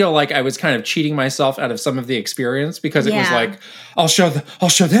did feel like I was kind of cheating myself out of some of the experience because it was like, I'll show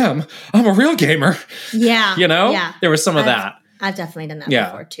them I'm a real gamer. Yeah. You know? Yeah. There was some of that. I've definitely done that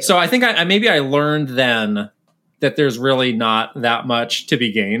before too. So I think maybe I learned then that there's really not that much to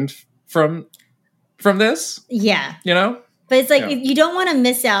be gained from this. Yeah. You know? But it's like you don't want to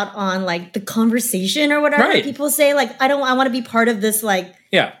miss out on like the conversation or whatever people say. Like I want to be part of this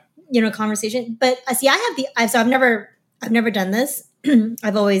conversation. But see, I've never done this.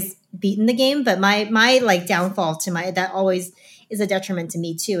 I've always beaten the game, but my like downfall to that always is a detriment to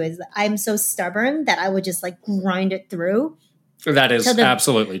me too. Is I'm so stubborn that I would just like grind it through. That is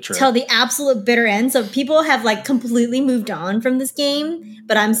absolutely true. Till the absolute bitter end. So people have like completely moved on from this game,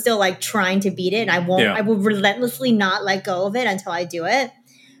 but I'm still like trying to beat it, and I will relentlessly not let go of it until I do it,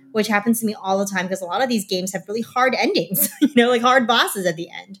 which happens to me all the time because a lot of these games have really hard endings. Like hard bosses at the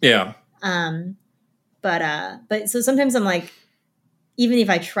end. Yeah. But so sometimes I'm like, even if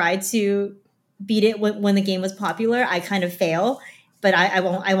I try to beat it when the game was popular, I kind of fail. But I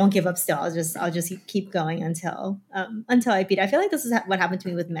won't give up. Still, I'll just keep going until I beat it. I feel like this is what happened to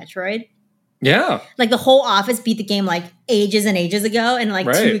me with Metroid. Yeah, like the whole office beat the game like ages and ages ago, and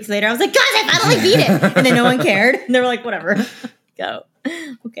like 2 weeks later, I was like, guys, I finally beat it, and then no one cared, and they were like, whatever, go,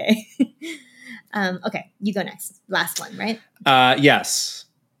 okay, okay, you go next. Last one, right? Yes.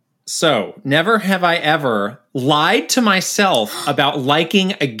 So, never have I ever lied to myself about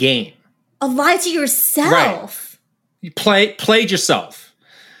liking a game. Lie to yourself? Right. You played yourself.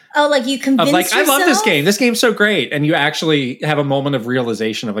 Oh, like you convinced yourself? I love this game. This game's so great. And you actually have a moment of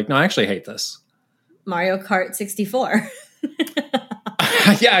realization of like, no, I actually hate this. Mario Kart 64.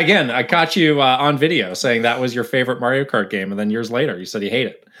 Yeah, again, I caught you on video saying that was your favorite Mario Kart game. And then years later, you said you hate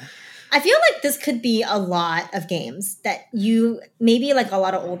it. I feel like this could be a lot of games that maybe like a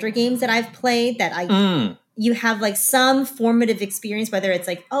lot of older games that I've played that you have like some formative experience, whether it's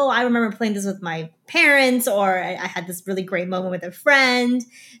like, oh, I remember playing this with my parents, or I had this really great moment with a friend.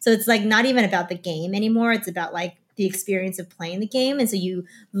 So it's like not even about the game anymore. It's about like the experience of playing the game. And so you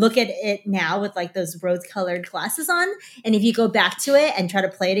look at it now with like those rose-colored glasses on. And if you go back to it and try to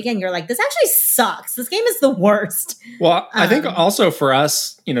play it again, you're like, this actually sucks. This game is the worst. Well, I think also for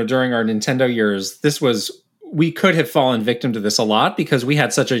us, during our Nintendo years, we could have fallen victim to this a lot because we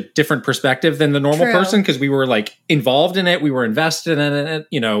had such a different perspective than the normal person because we were like involved in it. We were invested in it.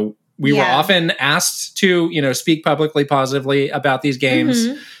 We were often asked to, speak publicly positively about these games.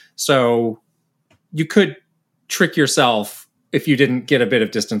 Mm-hmm. So you could trick yourself if you didn't get a bit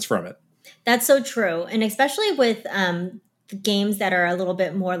of distance from it. That's so true. And especially with the games that are a little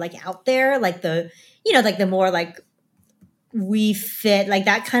bit more like out there, like the more like Wii Fit, like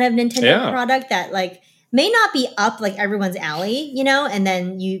that kind of Nintendo product that like may not be up like everyone's alley, and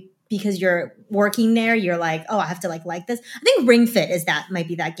then because you're working there, you're like, oh, I have to like this. I think Ring Fit might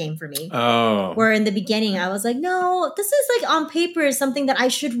be that game for me. Oh. Where in the beginning I was like, no, this is like on paper is something that I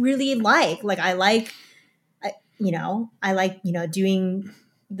should really like. Like I like doing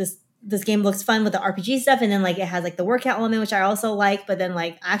this. This game looks fun with the RPG stuff, and then like it has like the workout element, which I also like. But then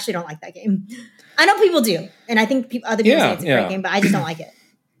like I actually don't like that game. I know people do, and I think other people say it's a great game, but I just don't like it.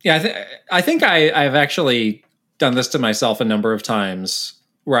 Yeah, I think I've actually done this to myself a number of times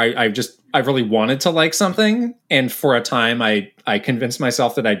where I really wanted to like something, and for a time I convinced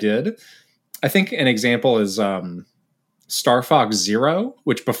myself that I did. I think an example is Star Fox Zero,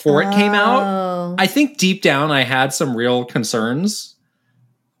 which before it came out, I think deep down I had some real concerns,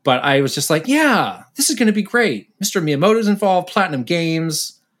 but I was just like, yeah, this is going to be great. Mr. Miyamoto's involved, Platinum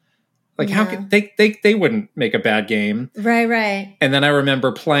Games. Like, how could they wouldn't make a bad game. Right. And then I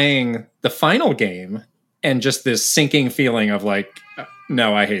remember playing the final game and just this sinking feeling of like,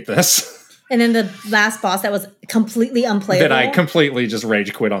 no, I hate this. And then the last boss that was completely unplayable. That I completely just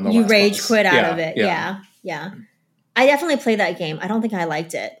rage quit on the last boss. You rage quit out of it. Yeah. I definitely played that game. I don't think I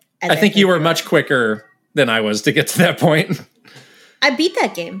liked it. I think you were much quicker than I was to get to that point. I beat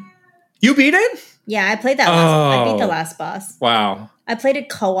that game. You beat it? Yeah, I played that I beat the last boss. Wow. I played it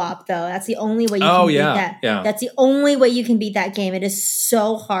co-op though. That's the only way you can beat that. Yeah. That's the only way you can beat that game. It is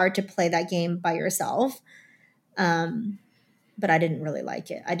so hard to play that game by yourself. But I didn't really like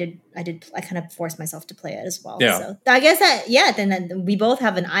it. I kind of forced myself to play it as well. Yeah. So I guess then we both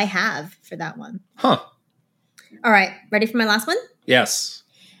have an I have for that one. Huh. All right. Ready for my last one? Yes.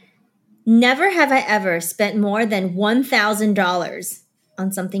 Never have I ever spent more than $1,000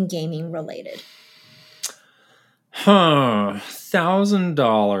 on something gaming related. Huh.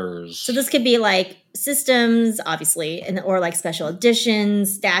 $1,000. So this could be like systems, obviously, or like special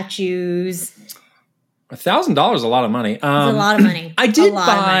editions, statues. $1,000 is a lot of money. It's a lot of money. I did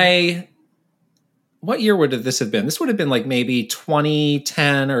buy. What year would this have been? This would have been like maybe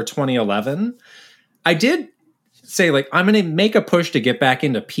 2010 or 2011. I did say like I'm going to make a push to get back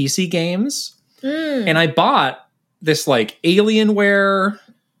into PC games, and I bought this like Alienware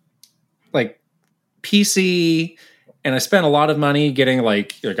like PC, and I spent a lot of money getting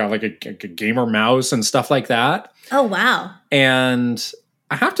like I got like a gamer mouse and stuff like that. Oh wow! And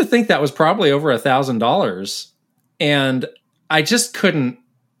I have to think that was probably over $1,000, and I just couldn't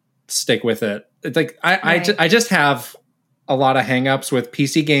stick with it. It's like I just have a lot of hangups with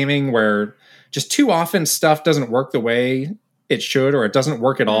PC gaming where just too often stuff doesn't work the way it should, or it doesn't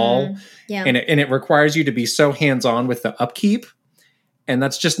work at all. Yeah. And it requires you to be so hands-on with the upkeep, and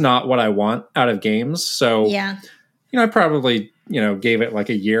that's just not what I want out of games. So I probably gave it like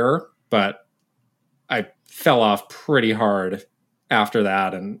a year, but I fell off pretty hard after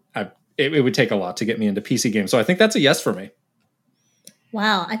that, and it would take a lot to get me into PC games. So I think that's a yes for me.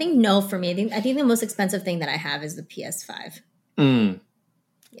 Wow. I think no for me. I think the most expensive thing that I have is the PS5.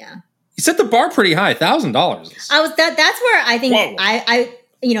 Yeah. You set the bar pretty high, $1,000. That's where I think I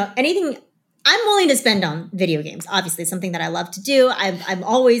anything I'm willing to spend on video games. Obviously, something that I love to do. I'm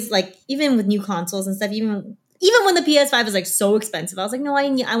always like, even with new consoles and stuff, even when the PS5 is like so expensive, I was like, no,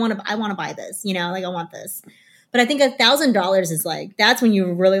 I want to buy this. Like I want this. But I think $1,000 is like, that's when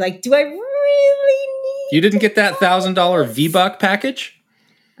you're really like, do I really need? You didn't get that $1,000 V-Buck package?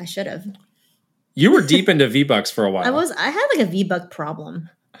 I should have. You were deep into V-Bucks for a while. I had like a V-Buck problem.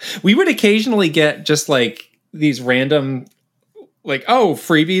 We would occasionally get just like these random, like,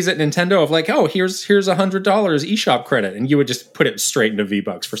 freebies at Nintendo of like, here's $100 eShop credit, and you would just put it straight into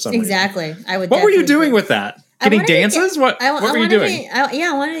V-Bucks for some reason. Exactly. I would. What were you doing with that? Getting dances? What were you doing?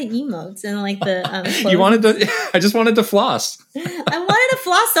 I wanted emotes and like the. You wanted to. I just wanted to floss. I wanted to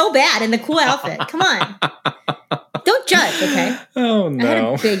floss so bad in the cool outfit. Come on, don't judge, okay? Oh no! I had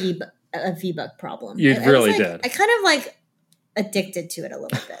a big V-Buck problem. You really did. I kind of like addicted to it a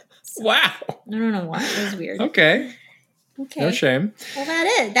little bit. So. Wow! I don't know why. It was weird. Okay. No shame. Well,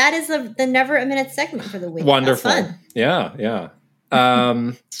 that is the Never a Minute segment for the week. Wonderful. Fun. Yeah.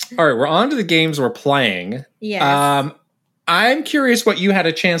 All right, we're on to the games we're playing. Yes. I'm curious what you had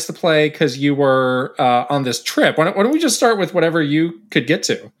a chance to play because you were on this trip. Why don't we just start with whatever you could get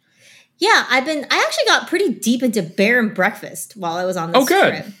to? Yeah, I actually got pretty deep into Bear and Breakfast while I was on this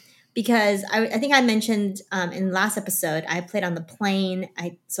trip. Because I think I mentioned in the last episode, I played on the plane.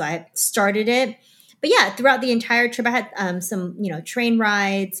 So I started it. But yeah, throughout the entire trip, I had some, train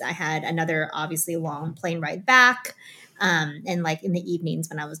rides. I had another obviously long plane ride back. And like in the evenings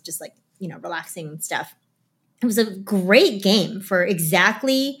when I was just like, relaxing and stuff. It was a great game for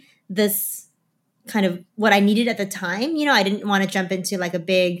exactly this kind of what I needed at the time. I didn't want to jump into like a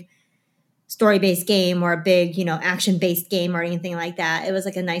big story-based game or a big, action-based game or anything like that. It was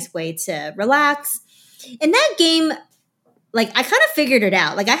like a nice way to relax. And that game, like I kind of figured it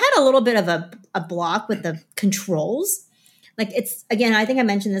out. Like I had a little bit of a block with the controls. Like it's, again, I think I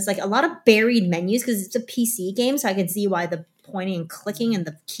mentioned this, like a lot of buried menus because it's a PC game. So I can see why the pointing and clicking and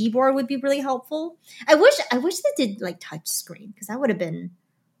the keyboard would be really helpful. I wish they did like touch screen because that would have been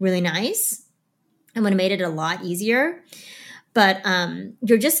really nice and would have made it a lot easier. But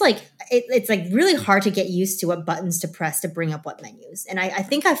you're just like, it's like really hard to get used to what buttons to press to bring up what menus. And I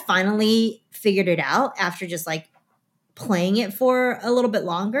think I finally figured it out after just like playing it for a little bit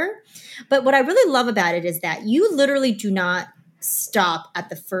longer. But what I really love about it is that you literally do not stop at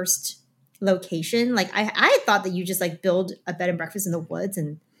the first location. Like I had thought that you just like build a bed and breakfast in the woods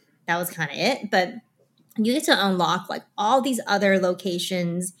and that was kind of it. But you get to unlock like all these other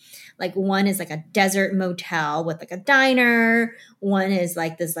locations. Like one is like a desert motel with like a diner. One is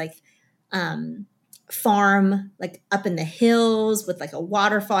like this like farm like up in the hills with like a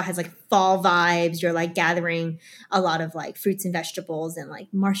waterfall. It has like fall vibes. You're like gathering a lot of like fruits and vegetables and like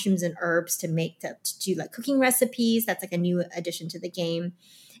mushrooms and herbs to do like cooking recipes. That's like a new addition to the game.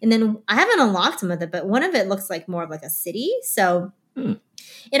 And then I haven't unlocked some of it, but one of it looks like more of like a city. So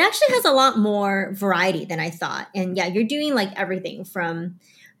it actually has a lot more variety than I thought. And yeah, you're doing like everything from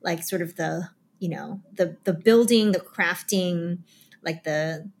like sort of the, you know, the building, the crafting, like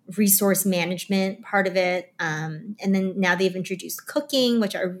the resource management part of it. And then now they've introduced cooking,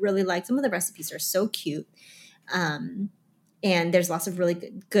 which I really like. Some of the recipes are so cute. And there's lots of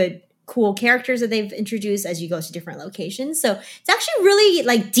really good, cool characters that they've introduced as you go to different locations. So it's actually really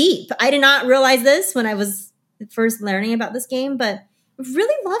like deep. I did not realize this when I was first learning about this game, but I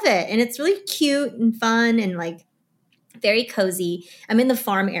really love it. And it's really cute and fun and like very cozy. I'm in the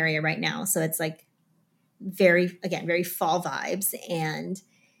farm area right now. So it's like very fall vibes. And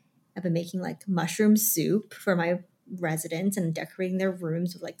I've been making like mushroom soup for my residents and decorating their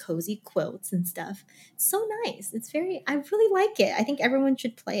rooms with like cozy quilts and stuff. It's so nice. I really like it. I think everyone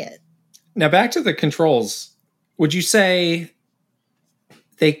should play it. Now back to the controls. Would you say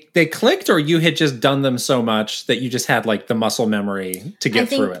they clicked, or you had just done them so much that you just had like the muscle memory to get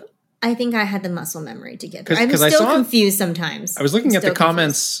through it? I think I had the muscle memory to get through. I'm still confused sometimes. I was looking at the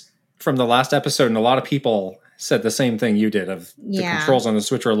comments from the last episode, and a lot of people said the same thing you did of the controls on the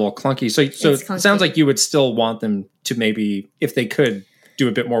Switch are a little clunky. So it sounds like you would still want them to maybe, if they could, do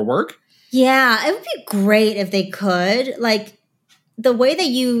a bit more work. Yeah, it would be great if they could. Like the way that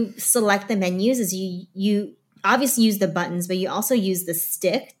you select the menus is you obviously use the buttons, but you also use the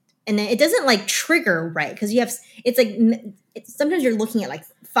stick, and then it doesn't like trigger right because sometimes you're looking at like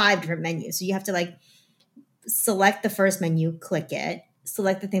 5 different menus, so you have to like select the first menu, click it,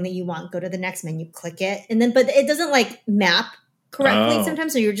 select the thing that you want, go to the next menu, click it, and then but it doesn't like map correctly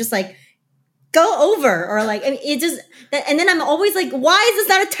sometimes, so you're just like go over or like it just, and then I'm always like, why is this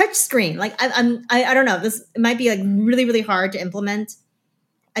not a touch screen? Like I don't know, it might be like really really hard to implement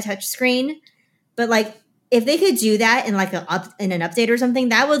a touch screen, but like if they could do that in like in an update or something,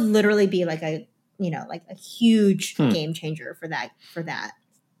 that would literally be like a huge game changer for that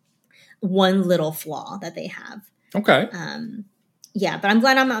one little flaw that they have. Okay. Yeah, but I'm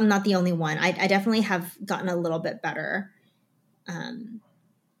glad I'm not the only one. I definitely have gotten a little bit better,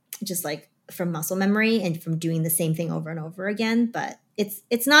 just like from muscle memory and from doing the same thing over and over again. But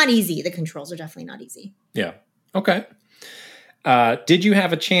it's not easy. The controls are definitely not easy. Yeah. Okay. Did you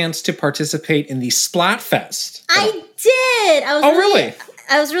have a chance to participate in the Splatfest? I did. Really?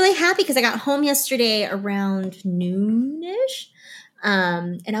 I was really happy because I got home yesterday around noonish.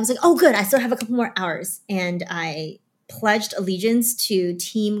 And I was like, oh, good. I still have a couple more hours. And I pledged allegiance to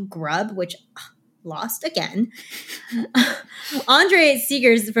Team Grub, which lost again. Andre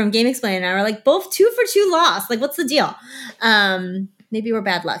Seegers from Game Explain and I were like, both 2 for 2 lost. Like, what's the deal? Maybe we're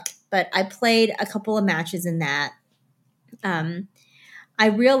bad luck. But I played a couple of matches in that. I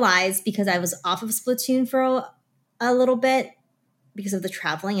realized because I was off of Splatoon for a little bit because of the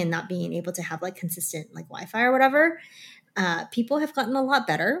traveling and not being able to have like consistent like Wi-Fi or whatever, people have gotten a lot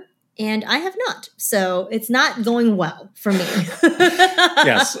better and I have not. So it's not going well for me.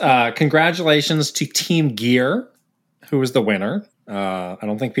 Yes. Congratulations to Team Gear, who was the winner. I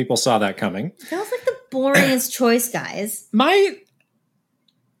don't think people saw that coming. That was like the boringest choice, guys.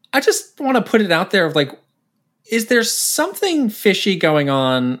 I just want to put it out there of like, is there something fishy going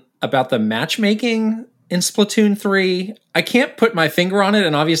on about the matchmaking in Splatoon 3? I can't put my finger on it,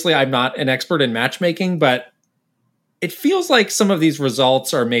 and obviously I'm not an expert in matchmaking, but it feels like some of these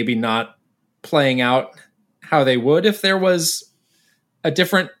results are maybe not playing out how they would if there was a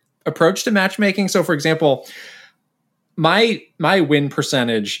different approach to matchmaking. So, for example, my win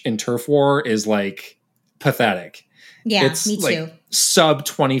percentage in Turf War is like pathetic. Yeah, it's me too. Like sub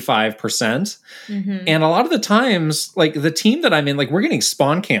 25%. Mm-hmm. And a lot of the times, like the team that I'm in, like we're getting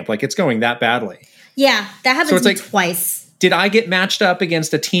spawn camp, like it's going that badly. Yeah, that happens to me twice. Did I get matched up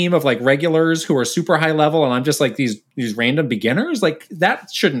against a team of like regulars who are super high level and I'm just like these random beginners? Like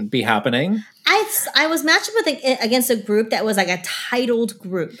that shouldn't be happening. I was matched up against a group that was like a titled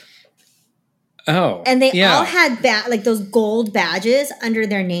group. Oh. And they all had like those gold badges under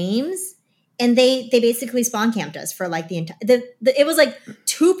their names. And they basically spawn camped us for like the entire. It was like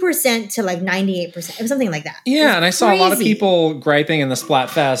 2 2% to like 98%. It was something like that. Yeah, and I saw a lot of crazy. people griping in the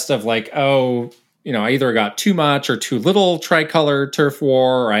Splatfest of like, oh, I either got too much or too little tricolor turf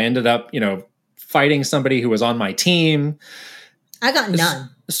war, or I ended up, fighting somebody who was on my team. I got none.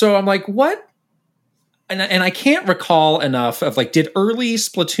 So I'm like, what? And I can't recall enough of like, did early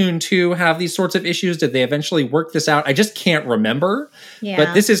Splatoon 2 have these sorts of issues? Did they eventually work this out? I just can't remember. Yeah,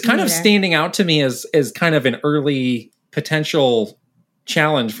 but this is kind me of neither. standing out to me as kind of an early potential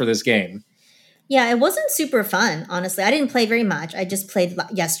challenge for this game. Yeah, it wasn't super fun, honestly. I didn't play very much. I just played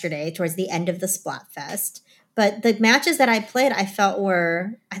yesterday towards the end of the Splatfest. But the matches that I played, I felt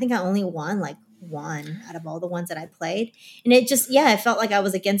I think I only won like one out of all the ones that I played. And it just, I felt like I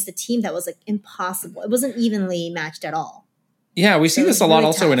was against a team that was like impossible. It wasn't evenly matched at all. Yeah, we see It this was a lot really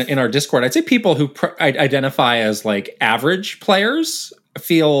also tough. in our Discord. I'd say people who identify as like average players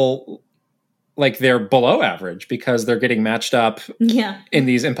feel like they're below average because they're getting matched up Yeah. in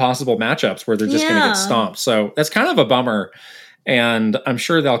these impossible matchups where they're just going to get stomped. So that's kind of a bummer. And I'm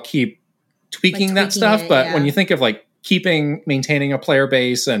sure they'll keep tweaking that stuff. But when you think of like maintaining a player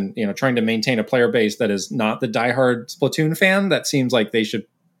base and, trying to maintain a player base that is not the diehard Splatoon fan, that seems like they should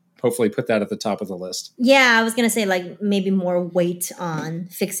hopefully put that at the top of the list. Yeah, I was going to say like maybe more weight on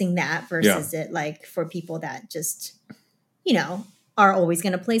fixing that versus it like for people that just, are always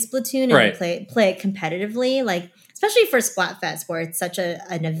going to play Splatoon and play it competitively. Like, especially for Splatfest where it's such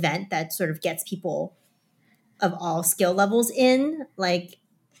an event that sort of gets people of all skill levels in, like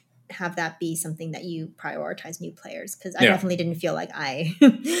have that be something that you prioritize new players. Cause I definitely didn't feel like I,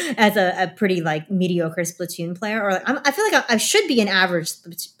 as a pretty like mediocre Splatoon player, or like, I feel like I should be an average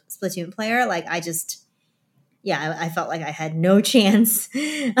Splatoon player. Like I just, I felt like I had no chance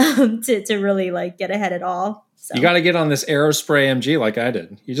to really like get ahead at all. So. You got to get on this Aerospray MG like I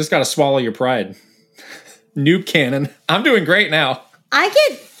did. You just got to swallow your pride. Noob cannon. I'm doing great now. I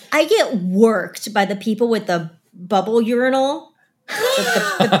get worked by the people with the bubble urinal.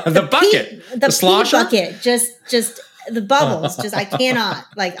 The bucket. The slosher bucket. Just the bubbles. Just I cannot.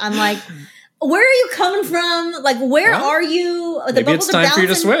 Like I'm like, where are you coming from? Like where are you? The maybe it's time for you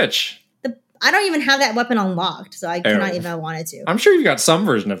to switch. I don't even have that weapon unlocked, so I cannot even if I wanted to. I'm sure you've got some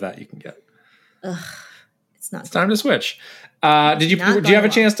version of that you can get. Ugh, it's time to switch. Do you have a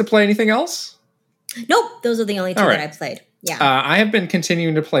chance to play anything else? Nope. Those are the only two that I played. Yeah. I have been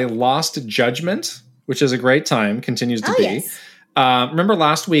continuing to play Lost Judgment, which is a great time, continues to be. Yes. Remember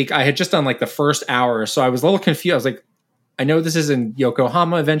last week I had just done like the first hour, so I was a little confused. I was like, I know this is in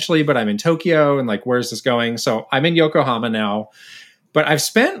Yokohama eventually, but I'm in Tokyo and like, where's this going? So I'm in Yokohama now, but I've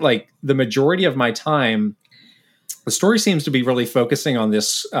spent like the majority of my time. The story seems to be really focusing on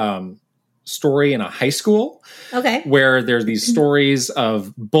this story in a high school. Okay. Where there's these stories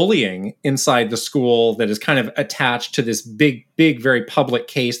of bullying inside the school that is kind of attached to this big, very public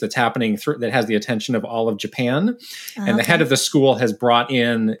case that's happening that has the attention of all of Japan. And the head of the school has brought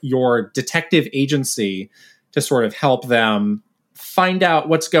in your detective agency to sort of help them find out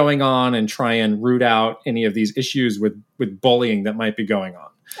what's going on and try and root out any of these issues with bullying that might be going on.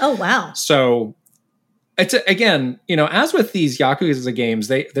 Oh, wow. So it's again, as with these Yakuza games,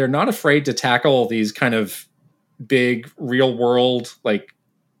 they're not afraid to tackle these kind of big real world, like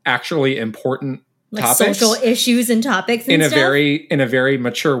actually important like topics, social issues and topics and in stuff? in a very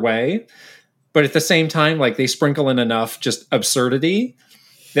mature way. But at the same time, like they sprinkle in enough just absurdity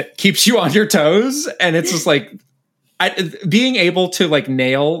that keeps you on your toes. And it's just like being able to like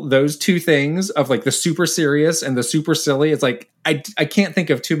nail those two things of like the super serious and the super silly. It's like, I can't think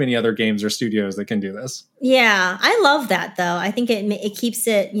of too many other games or studios that can do this. Yeah. I love that though. I think it keeps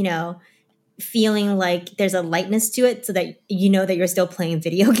it, feeling like there's a lightness to it so that that you're still playing a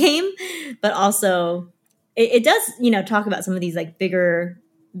video game, but also it does, talk about some of these like bigger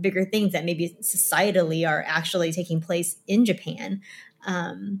things that maybe societally are actually taking place in Japan.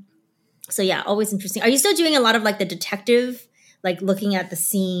 So yeah, always interesting. Are you still doing a lot of like the detective, like looking at the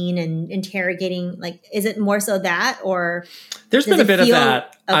scene and interrogating? Like, is it more so that, or there's been a bit of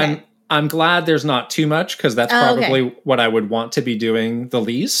that? Okay. I'm glad there's not too much because that's probably what I would want to be doing the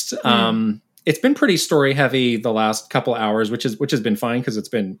least. It's been pretty story heavy the last couple hours, which has been fine because it's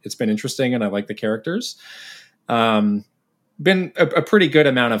been interesting and I like the characters. Been a pretty good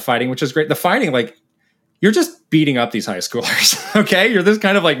amount of fighting, which is great. The fighting, like you're just beating up these high schoolers. Okay, you're this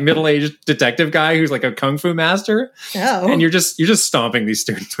kind of like middle-aged detective guy who's like a kung fu master, and you're just stomping these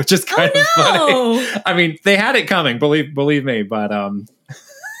students, which is kind of funny. I mean, they had it coming, believe me, but I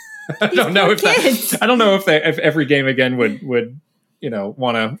don't know if every game again would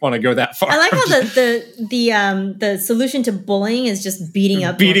want to go that far. I like how the solution to bullying is just beating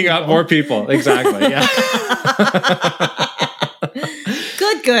up more people. Exactly. Yeah.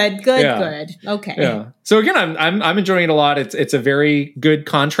 Good Good. Okay. Yeah. So again, I'm enjoying it a lot. It's a very good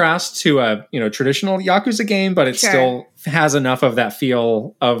contrast to a traditional Yakuza game, but it still has enough of that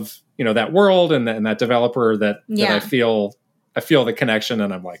feel of that world and that developer that I feel the connection,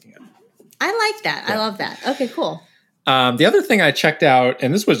 and I'm liking it. I like that. Yeah. I love that. Okay, cool. The other thing I checked out,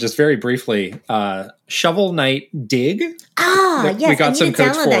 and this was just very briefly, Shovel Knight Dig. Yes, we got some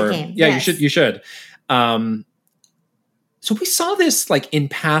codes for. That game. Yeah, yes. You should. So we saw this like in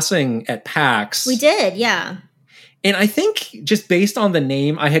passing at PAX. We did, yeah. And I think just based on the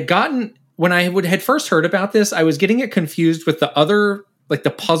name, I had gotten when I had first heard about this, I was getting it confused with the other, like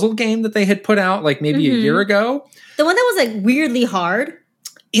the puzzle game that they had put out like maybe a year ago. The one that was like weirdly hard.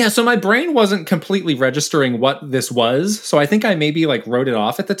 Yeah, so my brain wasn't completely registering what this was. So I think I maybe like wrote it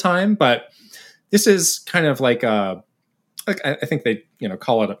off at the time, but this is kind of like I think they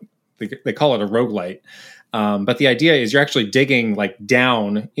call it they call it a roguelite. But the idea is you're actually digging like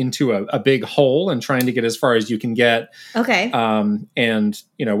down into a big hole and trying to get as far as you can get. Okay. And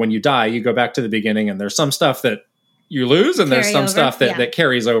when you die, you go back to the beginning, and there's some stuff that you lose, and there's some stuff that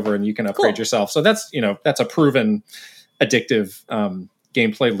carries over, and you can upgrade yourself. So that's a proven addictive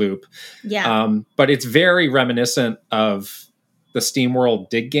gameplay loop. Yeah. But it's very reminiscent of the SteamWorld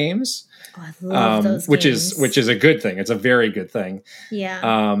Dig games. Oh, I love those games. Which is a good thing. It's a very good thing.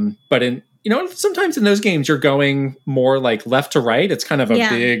 Yeah. But sometimes in those games you're going more like left to right. It's kind of a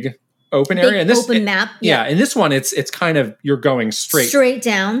big open area. And this open map. Yeah. In this one, it's kind of you're going straight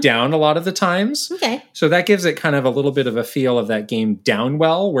down a lot of the times. Okay. So that gives it kind of a little bit of a feel of that game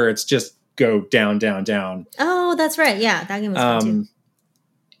Downwell, where it's just go down, down, down. Oh, that's right. Yeah, that game was fun too.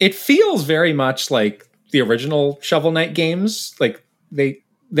 It feels very much like the original Shovel Knight games. Like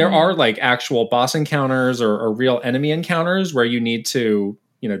there are like actual boss encounters or real enemy encounters where you need to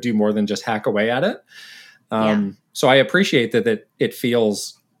do more than just hack away at it. So I appreciate that it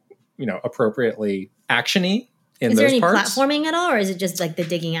feels, appropriately actiony in those parts. Is there any platforming at all, or is it just like the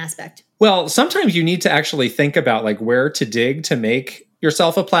digging aspect? Well, sometimes you need to actually think about like where to dig to make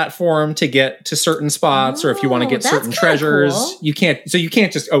yourself a platform to get to certain spots, or if you want to get certain treasures, cool. you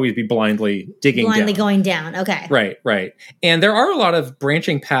can't just always be blindly going down. Okay. Right. And there are a lot of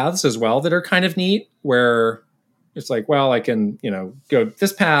branching paths as well that are kind of neat, where it's like, well, I can, go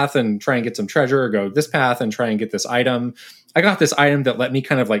this path and try and get some treasure, or go this path and try and get this item. I got this item that let me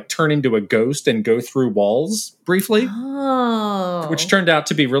kind of like turn into a ghost and go through walls briefly, which turned out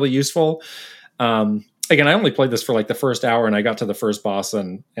to be really useful. Again, I only played this for like the first hour, and I got to the first boss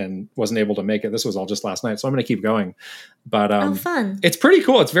and wasn't able to make it. This was all just last night, so I'm going to keep going. But fun! It's pretty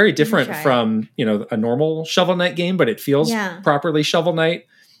cool. It's very different from a normal Shovel Knight game, but it feels properly Shovel Knight.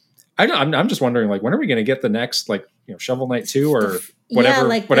 I'm just wondering, like, when are we going to get the next Shovel Knight 2 or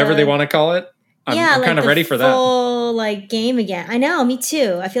whatever they want to call it? I'm kind of ready for that. Full like game again. I know, me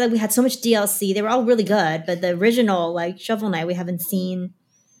too. I feel like we had so much DLC. They were all really good, but the original like Shovel Knight, we haven't seen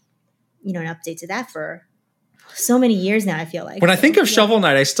an update to that for so many years now. I feel like when I think of Shovel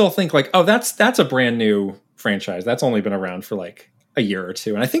Knight, I still think like, oh, that's a brand new franchise. That's only been around for like a year or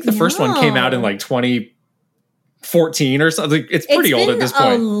two, and I think the first one came out in like 2014 or something. It's pretty old at this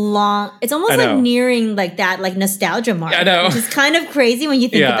point. It's almost like nearing like that like nostalgia mark. I know, which is kind of crazy when you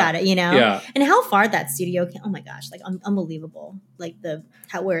think about it. Yeah. And how far that studio came. Oh my gosh, like unbelievable. Like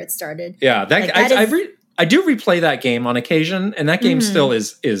where it started. Yeah, I do replay that game on occasion, and that game still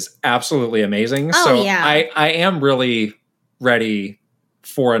is absolutely amazing. Oh, so yeah. I am really ready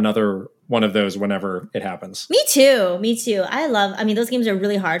for another one of those whenever it happens. Me too. Those games are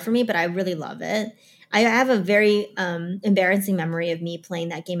really hard for me, but I really love it. I have a very embarrassing memory of me playing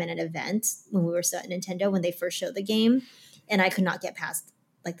that game at an event when we were still at Nintendo when they first showed the game, and I could not get past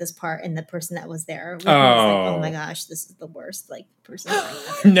like this part, and the person that was there was like, oh my gosh, this is the worst like person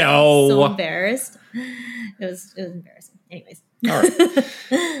I've ever No. So embarrassed. It was embarrassing. Anyways. All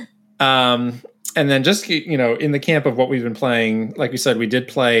right. And then just, in the camp of what we've been playing, like we said, we did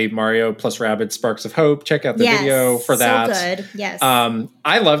play Mario plus Rabbids Sparks of Hope. Check out the video for that. So good. Yes.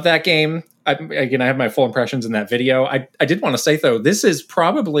 I love that game. I have my full impressions in that video. I did want to say, though, this is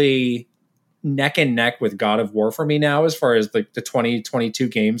probably neck and neck with God of War for me now, as far as like the 2022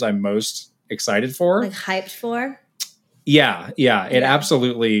 games I'm most excited for. Like hyped for? Yeah. It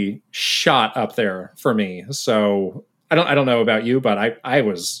absolutely shot up there for me. So I don't know about you, but I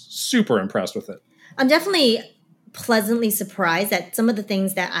was super impressed with it. I'm definitely pleasantly surprised that some of the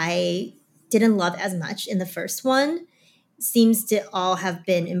things that I didn't love as much in the first one seems to all have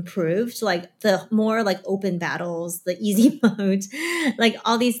been improved. Like the more like open battles, the easy mode, like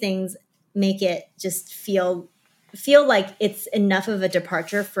all these things make it just feel like it's enough of a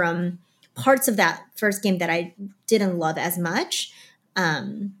departure from parts of that first game that I didn't love as much.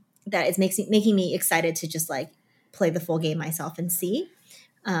 that is making me excited to just like play the full game myself and see.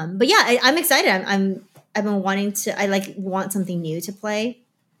 But yeah, I'm excited. I've been wanting to. I want something new to play.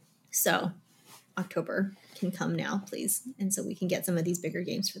 So October can come now, please, and so we can get some of these bigger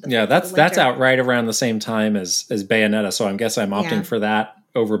games for the that's out right around the same time as Bayonetta. So I'm opting for that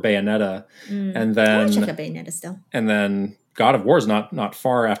over Bayonetta, and then I want to check out Bayonetta still. And then God of War is not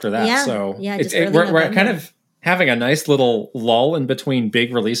far after that. Yeah. So we're kind of having a nice little lull in between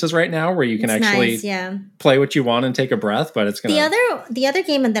big releases right now, where you can play what you want and take a breath. But it's gonna the other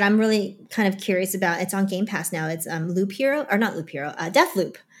game that I'm really kind of curious about. It's on Game Pass now. It's Loop Hero, or not Loop Hero,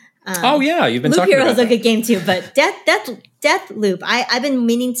 Deathloop. You've been Loop talking Hero about is a good game too, but Deathloop. I've been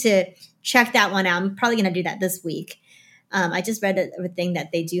meaning to check that one out. I'm probably going to do that this week. I just read a thing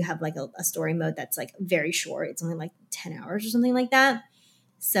that they do have like a story mode that's like very short. It's only like 10 hours or something like that.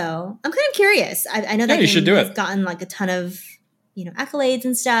 So I'm kind of curious. I know that game has gotten like a ton of accolades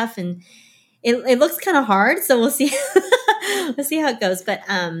and stuff, and it looks kind of hard. So we'll see. We'll see how it goes, but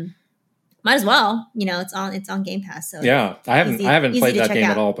might as well. It's on Game Pass. So yeah, I haven't played that game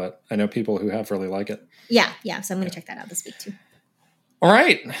at all, but I know people who have really like it. Yeah. So I'm going to check that out this week too. All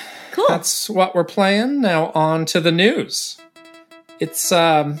right, cool. That's what we're playing. Now on to the news. It's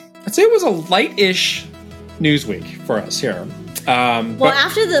I'd say it was a light-ish news week for us here.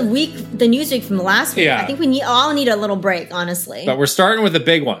 After the news week from last week, I think we all need a little break, honestly. But we're starting with a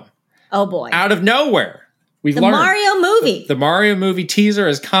big one. Oh boy! Out of nowhere, we've the learned Mario movie. The Mario movie teaser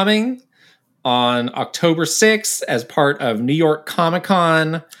is coming on October 6th as part of New York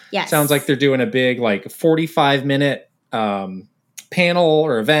Comic-Con. Yes. Sounds like they're doing a big 45-minute panel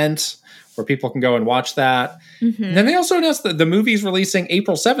or event where people can go and watch that. Mm-hmm. And then they also announced that the movie's releasing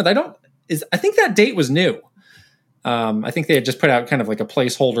April 7th. I think that date was new. I think they had just put out kind of like a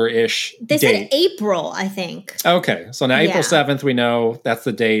placeholder-ish date. They said April, I think. Okay. So now April 7th, we know that's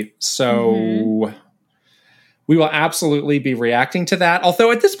the date. So we will absolutely be reacting to that.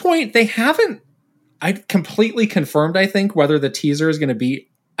 Although at this point, they haven't completely confirmed, I think, whether the teaser is going to be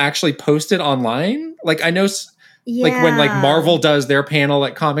actually posted online. Like I know... Like when Marvel does their panel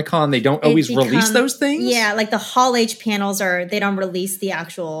at Comic-Con, they don't always release those things. Yeah, like the Hall H panels they don't release the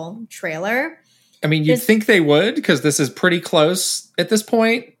actual trailer. I mean, you'd think they would, because this is pretty close at this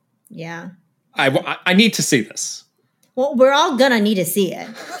point. Yeah. I need to see this. Well, we're all going to need to see it.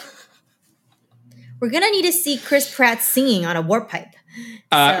 We're going to need to see Chris Pratt singing on a warp pipe.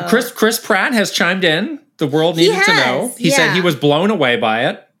 Chris Pratt has chimed in. The world needed to know. He said he was blown away by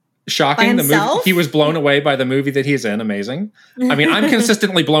it. Shocking. The movie. He was blown away by the movie that he's in. Amazing. I mean, I'm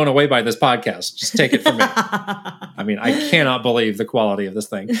consistently blown away by this podcast. Just take it from me. I mean, I cannot believe the quality of this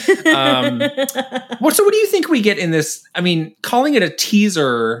thing. So what do you think we get in this? I mean, calling it a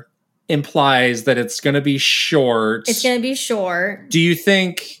teaser implies that it's going to be short. It's going to be short. Do you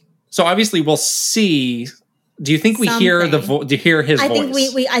think? So obviously, we'll see. Do you think we hear his voice? I think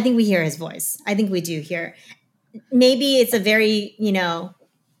we hear his voice. I think we do hear. Maybe it's a very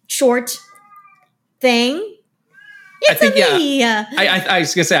short thing. I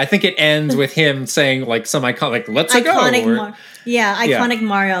was gonna say, I think it ends with him saying like some iconic "Let's go." Iconic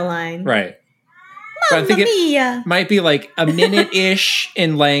Mario line. Right. But I think it might be like a minute-ish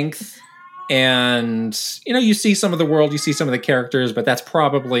in length, and you see some of the world, you see some of the characters, but that's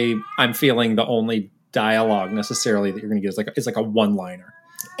probably, I'm feeling, the only dialogue necessarily that you're going to get is like a one-liner.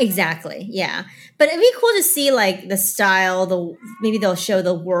 Exactly. Yeah. But it'd be cool to see like the style, maybe they'll show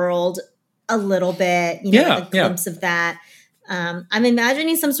the world a little bit, a glimpse of that. I'm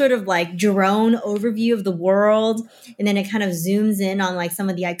imagining some sort of like drone overview of the world, and then it kind of zooms in on like some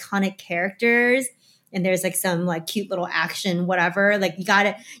of the iconic characters, and there's like some like cute little action, whatever. Like you got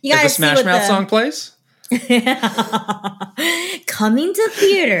to the Smash Mouth song plays. Coming to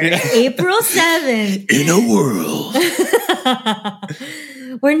theater April 7th. In a world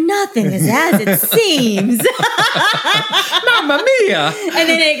where nothing is as it seems. Mamma mia. And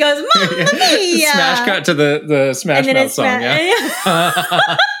then it goes, Mamma mia. Smash cut to the Smash Mouth song, I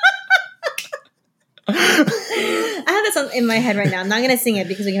have that song in my head right now. I'm not going to sing it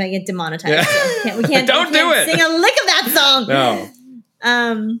because we might get demonetized. So we can't Don't do it. Sing a lick of that song. No.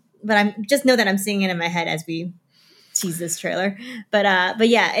 But I'm just know that I'm singing it in my head as we tease this trailer. But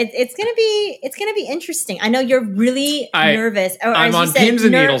yeah, it's gonna be interesting. I know you're really nervous. I'm on pins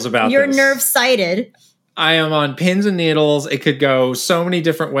and needles about this. You're nerve-sighted. I am on pins and needles. It could go so many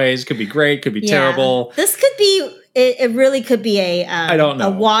different ways. It could be great. Could be terrible. This could be it really could be I don't know.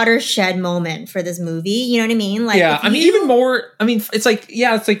 a watershed moment for this movie. You know what I mean? Like, yeah, I mean, even more. I mean, it's like,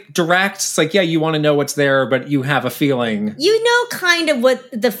 yeah, it's like direct. It's like, yeah, you want to know what's there, but you have a feeling. You know, kind of what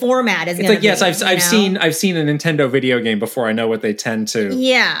the format is. It's like, yes, I've seen a Nintendo video game before. I know what they tend to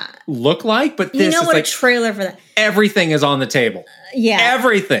look like, but this is what like a trailer for that. Everything is on the table. Yeah,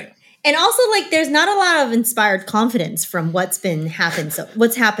 everything. And also, like, there's not a lot of inspired confidence from what's happened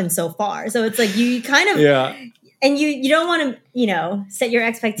so far. So it's like you kind of and you don't want to set your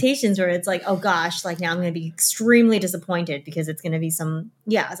expectations where it's like, oh gosh, like now I'm going to be extremely disappointed because it's going to be some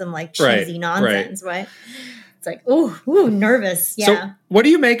like cheesy nonsense, right? It's like ooh, nervous. Yeah. So what do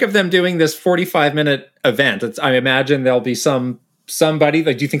you make of them doing this 45-minute event? I imagine there'll be somebody.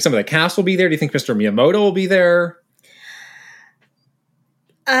 Like, do you think some of the cast will be there? Do you think Mr. Miyamoto will be there?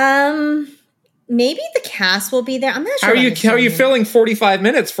 Maybe the cast will be there. I'm not sure. How are you filling 45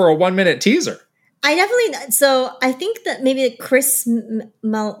 minutes for a 1-minute teaser? So I think that maybe Chris,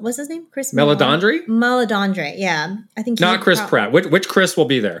 what's his name? Chris Meledandri? Meledandri, yeah. I think not Chris Pratt. Which Chris will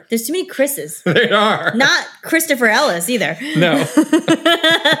be there? There's too many Chris's. They are. Not Christopher Ellis either. No.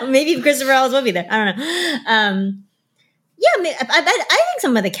 Maybe Christopher Ellis will be there. I don't know. Yeah, I think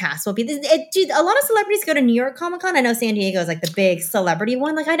some of the cast will be. Dude, a lot of celebrities go to New York Comic Con. I know San Diego is like the big celebrity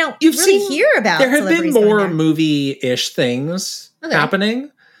one. Like, I don't hear about. There have been more movie-ish things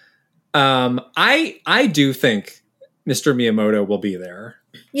happening. I do think Mr. Miyamoto will be there.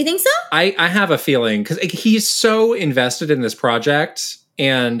 You think so? I have a feeling because he's so invested in this project,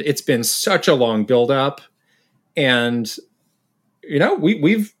 and it's been such a long build-up. And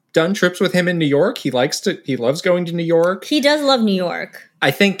we've done trips with him in New York. He loves going to New York. He does love New York. I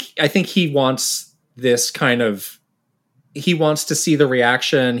think he wants this kind of, he wants to see the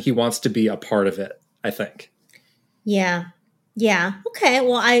reaction. He wants to be a part of it, I think. Yeah. Yeah. Okay.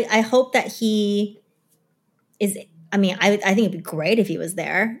 Well, I hope that he is, I mean, I think it'd be great if he was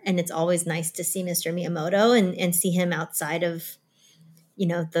there, and it's always nice to see Mr. Miyamoto and see him outside of,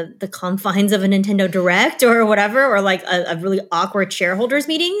 the confines of a Nintendo Direct or whatever, or like a really awkward shareholders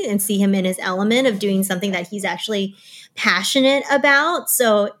meeting, and see him in his element of doing something that he's actually passionate about.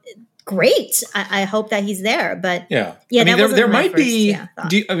 So great. I hope that he's there, but I mean, there might be,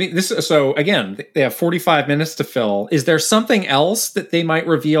 so again, they have 45 minutes to fill. Is there something else that they might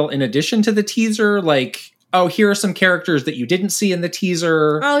reveal in addition to the teaser? Like, oh, here are some characters that you didn't see in the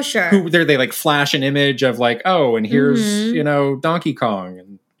teaser. Oh, sure. They like flash an image of like, oh, and here's, Donkey Kong.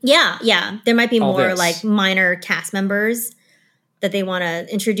 And yeah. There might be more this. like minor cast members that they want to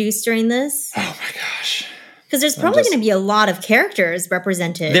introduce during this. Oh my gosh. Because there's probably going to be a lot of characters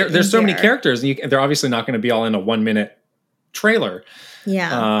represented. There's so many characters, and they're obviously not going to be all in a 1-minute trailer.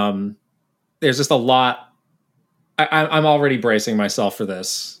 Yeah. There's just a lot. I'm already bracing myself for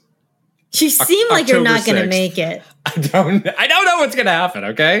this. You seem like you're not going to make it. I don't know what's going to happen.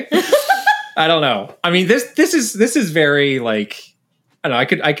 Okay. I don't know. I mean, this is very like, I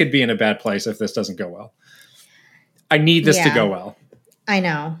don't know. I could be in a bad place if this doesn't go well. I need this to go well. I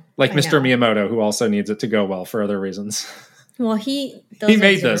know. Like Mr. Miyamoto, who also needs it to go well for other reasons. Well, he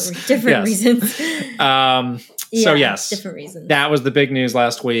made this. Different reasons. So yes, different reasons. That was the big news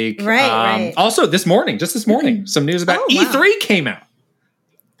last week. Right. Also, this morning, some news about E3 came out.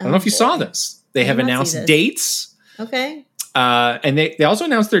 I don't know if you saw this. They have announced dates. Okay. And they also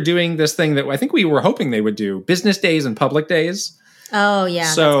announced they're doing this thing that I think we were hoping they would do: business days and public days. Oh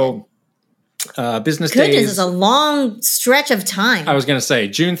yeah. So business days. Goodness, is a long stretch of time. I was going to say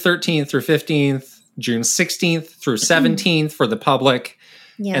June 13th through 15th, June 16th through 17th for the public.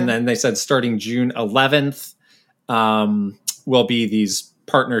 Yeah. And then they said starting June 11th will be these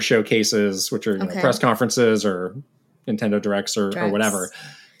partner showcases, which are press conferences or Nintendo Directs or whatever.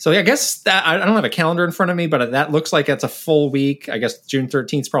 So I guess that I don't have a calendar in front of me, but that looks like it's a full week. I guess June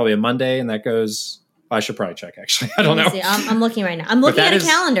 13th is probably a Monday, and that goes. I should probably check. Actually, I don't know. I'm looking right now. I'm looking at a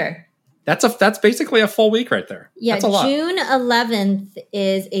calendar. That's basically a full week right there. Yeah, that's a lot. June 11th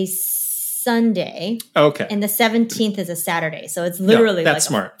is a Sunday. Okay, and the 17th is a Saturday. So it's literally that's like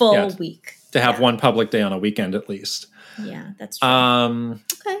smart. A full week to have one public day on a weekend at least. Yeah, that's true.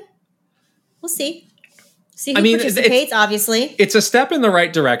 Okay, we'll see. See who participates, obviously. It's a step in the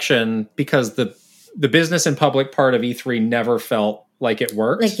right direction because the business and public part of E3 never felt like it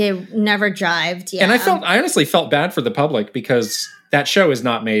worked. Like it never jived, yeah. And I honestly felt bad for the public because that show is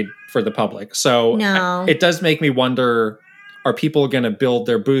not made for the public. So it does make me wonder, are people going to build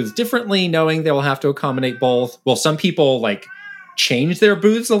their booths differently knowing they will have to accommodate both? Will some people like change their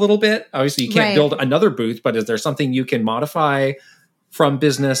booths a little bit? Obviously, you can't build another booth, but is there something you can modify from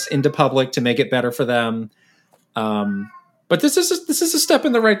business into public to make it better for them? But this is a step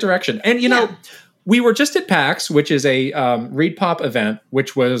in the right direction. And, we were just at PAX, which is a ReedPop event,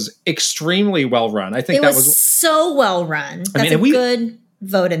 which was extremely well run. I think it was so well run. That's a good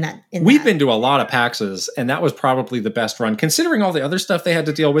vote in that. We've been to a lot of PAXs, and that was probably the best run, considering all the other stuff they had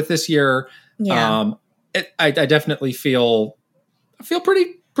to deal with this year. Yeah, I definitely feel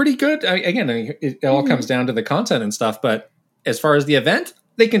pretty good. It all comes down to the content and stuff, but as far as the event,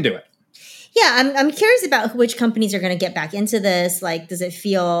 they can do it. Yeah, I'm curious about which companies are going to get back into this. Like, does it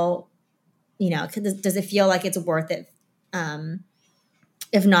feel, does it feel like it's worth it?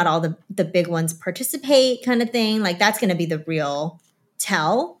 If not all the big ones participate, kind of thing. Like, that's going to be the real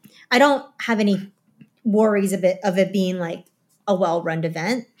tell. I don't have any worries of it being like a well-run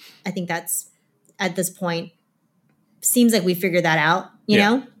event. I think that's, at this point, seems like we figured that out, you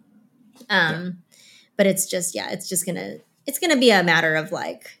know? But it's just gonna be a matter of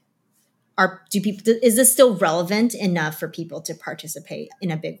like, is this still relevant enough for people to participate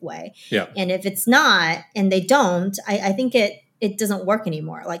in a big way? Yeah. And if it's not, and they don't, I think it doesn't work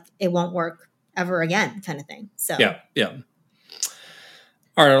anymore. Like, it won't work ever again, kind of thing. So yeah.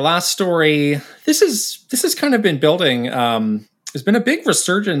 All right, our last story. This has kind of been building. There's been a big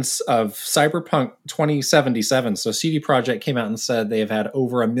resurgence of Cyberpunk 2077. So CD Projekt came out and said they have had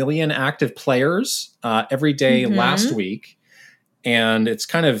over 1 million active players every day last week. And it's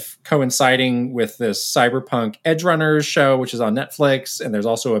kind of coinciding with this Cyberpunk Edgerunners show, which is on Netflix. And there's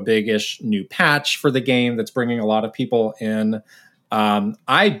also a big-ish new patch for the game that's bringing a lot of people in. I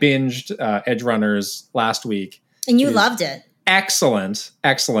binged Edgerunners last week. And you loved it. Excellent.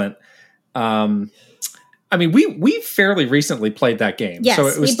 I mean, we fairly recently played that game. Yes, so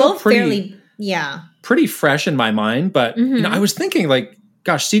it was we still both pretty fresh in my mind. But I was thinking, like,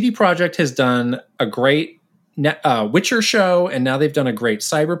 gosh, CD Projekt has done a great Witcher show, and now they've done a great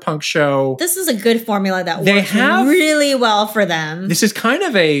Cyberpunk show. This is a good formula that works really well for them. This is kind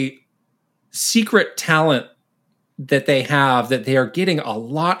of a secret talent that they have that they are getting a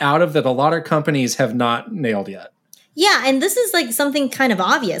lot out of that a lot of companies have not nailed yet. Yeah, and this is like something kind of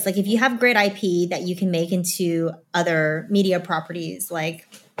obvious. Like, if you have great IP that you can make into other media properties, like,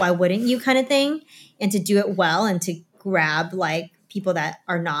 why wouldn't you, kind of thing? And to do it well and to grab like people that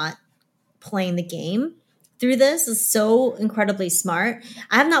are not playing the game through this is so incredibly smart.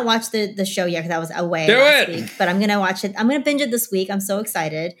 I have not watched the show yet because I was away last week, but I'm going to watch it. I'm going to binge it this week. I'm so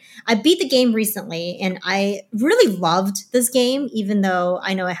excited. I beat the game recently, and I really loved this game, even though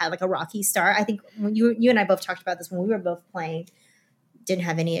I know it had like a rocky start. I think when you and I both talked about this when we were both playing, didn't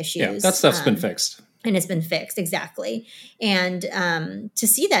have any issues. Yeah, that stuff's been fixed. And it's been fixed, exactly. And to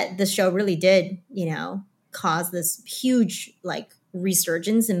see that the show really did, cause this huge like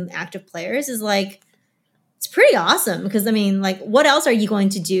resurgence in active players is like, it's pretty awesome, because I mean, like, what else are you going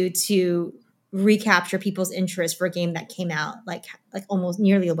to do to recapture people's interest for a game that came out like almost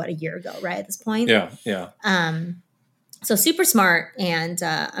nearly about a year ago, right? At this point. Yeah. So super smart, and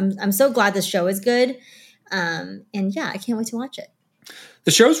I'm so glad this show is good. And yeah, I can't wait to watch it.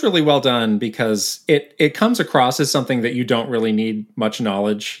 The show's really well done because it comes across as something that you don't really need much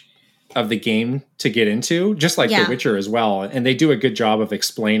knowledge of the game to get into, just like The Witcher as well. And they do a good job of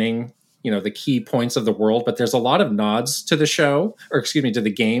explaining the key points of the world, but there's a lot of nods to the show, to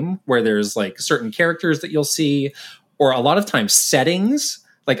the game, where there's like certain characters that you'll see, or a lot of times settings.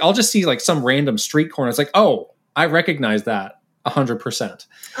 Like, I'll just see like some random street corner. It's like, oh, I recognize that 100%.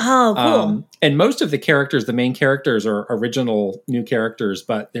 Oh, cool. And most of the main characters are original new characters,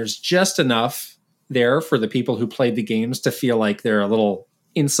 but there's just enough there for the people who played the games to feel like they're a little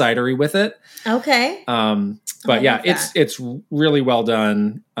insidery with it. Okay. But yeah, it's really well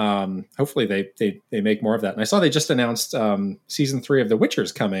done. Hopefully they make more of that. And I saw they just announced season 3 of The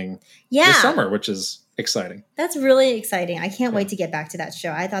Witcher's coming this summer, which is exciting. That's really exciting. I can't wait to get back to that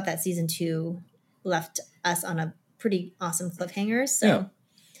show. I thought that season 2 left us on a pretty awesome cliffhanger. So,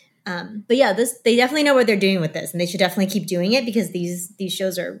 but yeah, they definitely know what they're doing with this, and they should definitely keep doing it because these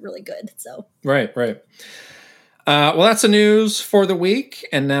shows are really good. So right. Well, that's the news for the week.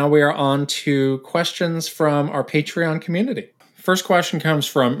 And now we are on to questions from our Patreon community. First question comes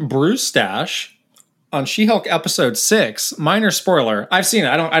from Bruce Stash on She-Hulk episode 6. Minor spoiler. I've seen it.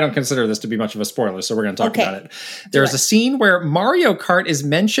 I don't consider this to be much of a spoiler, so we're going to talk about it. There's a scene where Mario Kart is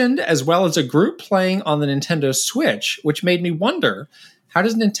mentioned as well as a group playing on the Nintendo Switch, which made me wonder, how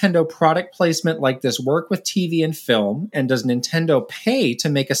does Nintendo product placement like this work with TV and film? And does Nintendo pay to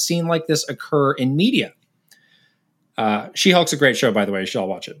make a scene like this occur in media? She-Hulk's a great show, by the way. You should all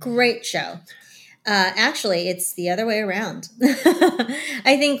watch it. Great show. Actually, it's the other way around.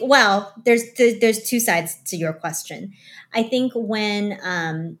 I think, well, there's 2 sides to your question. I think when,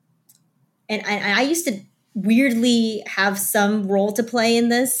 and I used to weirdly have some role to play in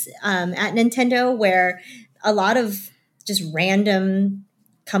this at Nintendo, where a lot of just random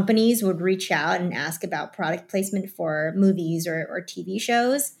companies would reach out and ask about product placement for movies or TV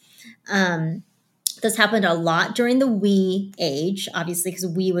shows. This happened a lot during the Wii age, obviously, because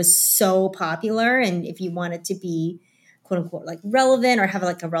Wii was so popular. And if you wanted to be quote unquote like relevant or have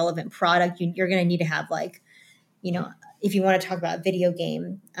like a relevant product, you're going to need to have like, if you want to talk about video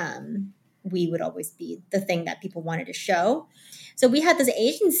game, Wii would always be the thing that people wanted to show. So we had this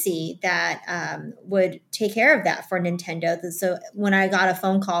agency that would take care of that for Nintendo. So when I got a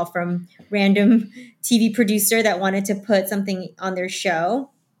phone call from random TV producer that wanted to put something on their show,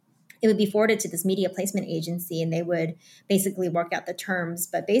 it would be forwarded to this media placement agency, and they would basically work out the terms.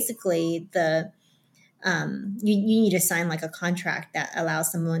 But basically, you need to sign like a contract that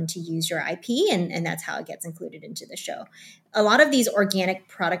allows someone to use your IP, and that's how it gets included into the show. A lot of these organic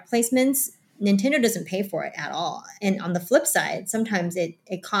product placements, Nintendo doesn't pay for it at all. And on the flip side, sometimes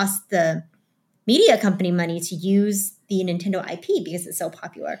it costs the media company money to use the Nintendo IP because it's so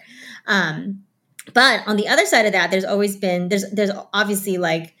popular. But on the other side of that, there's obviously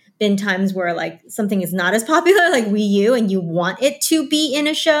like been times where like something is not as popular, like Wii U, and you want it to be in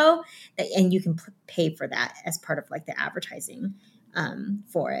a show, and you can pay for that as part of like the advertising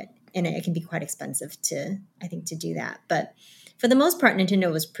for it. And it can be quite expensive to do that. But for the most part,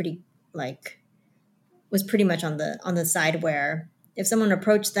 Nintendo was pretty much on the side where if someone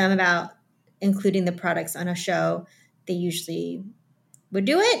approached them about including the products on a show, they usually would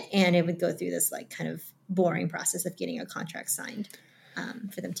do it, and it would go through this like kind of boring process of getting a contract signed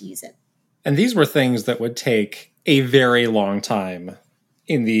for them to use it. And these were things that would take a very long time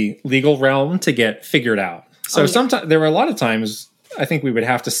in the legal realm to get figured out. So sometimes there were a lot of times I think we would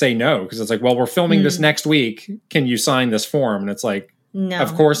have to say no, because it's like, well, we're filming this next week. Can you sign this form? And it's like, no,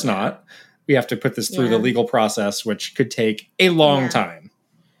 of course not. We have to put this through the legal process, which could take a long time.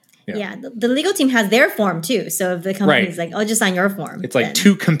 Yeah, the legal team has their form too. So if the company's like, "Oh, just sign your form," it's like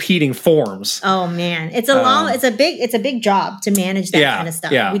two competing forms. Oh man, it's a big job to manage that kind of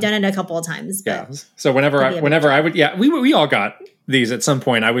stuff. Yeah. We've done it a couple of times. But So whenever I would, we all got these at some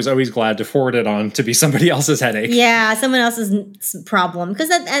point. I was always glad to forward it on to be somebody else's headache. Yeah, someone else's problem, because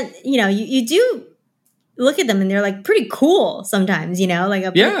that you do look at them and they're like pretty cool sometimes. Like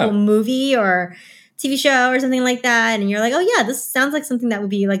a pretty cool movie or TV show or something like that, and you're like, oh yeah, this sounds like something that would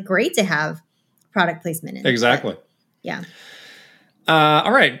be like great to have product placement in. Exactly. But, yeah.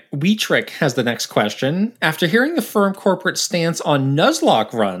 All right. WeTrick has the next question. After hearing the firm corporate stance on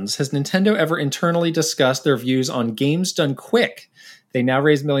Nuzlocke runs, has Nintendo ever internally discussed their views on games done quick? They now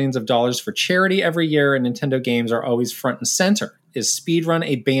raise millions of dollars for charity every year, and Nintendo games are always front and center. Is speedrun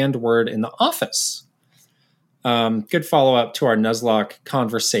a banned word in the office? Good follow-up to our Nuzlocke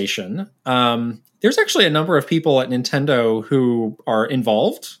conversation. There's actually a number of people at Nintendo who are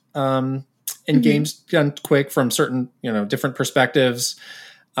involved in games done quick from certain, different perspectives.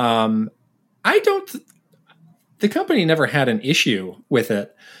 The company never had an issue with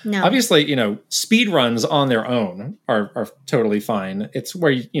it. No. Obviously, speed runs on their own are totally fine. It's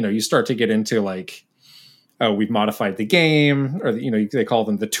where, you start to get into like, oh, we've modified the game, or, they call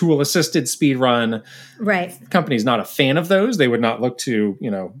them the tool-assisted speed run. Right. The company's not a fan of those. They would not look to,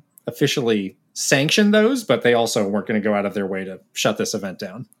 officially sanction those, but they also weren't going to go out of their way to shut this event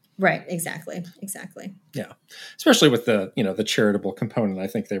down. Right. Exactly. Yeah. Especially with the, the charitable component. I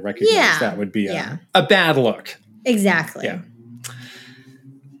think they recognize that would be a bad look. Exactly. Yeah.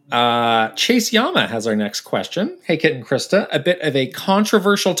 Chase Yama has our next question. Hey, Kit and Krista, a bit of a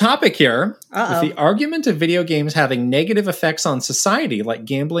controversial topic here. Uh-oh. With the argument of video games having negative effects on society, like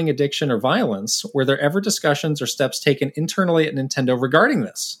gambling, addiction, or violence, were there ever discussions or steps taken internally at Nintendo regarding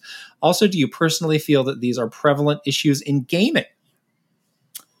this? Also, do you personally feel that these are prevalent issues in gaming?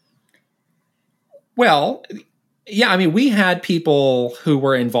 Well, yeah, I mean, we had people who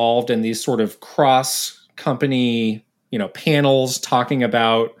were involved in these sort of cross-company, panels talking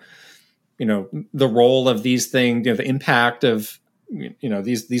about, the role of these things, the impact of,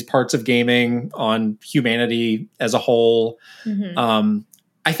 these parts of gaming on humanity as a whole. Mm-hmm.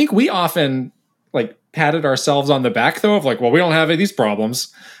 I think we often like patted ourselves on the back though of like, well, we don't have any of these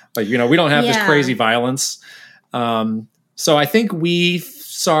problems. Like, we don't have this crazy violence. So I think we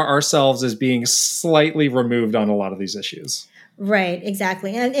saw ourselves as being slightly removed on a lot of these issues. Right,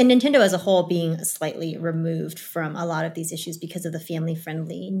 exactly. And Nintendo as a whole being slightly removed from a lot of these issues because of the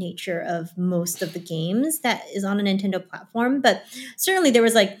family-friendly nature of most of the games that is on a Nintendo platform. But certainly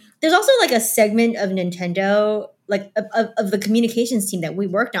there's also like a segment of Nintendo, like of the communications team that we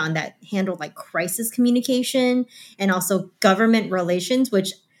worked on that handled like crisis communication and also government relations,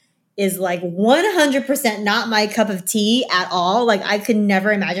 which is like 100% not my cup of tea at all. Like I could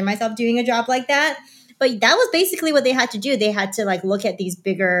never imagine myself doing a job like that. But that was basically what they had to do. They had to like look at these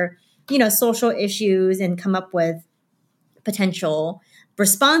bigger, social issues and come up with potential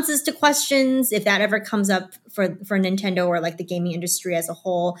responses to questions if that ever comes up for Nintendo or like the gaming industry as a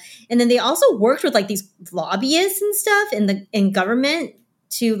whole. And then they also worked with like these lobbyists and stuff in government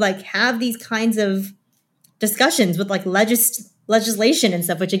to like have these kinds of discussions with like legislation and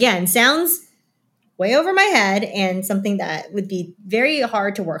stuff, which again sounds way over my head and something that would be very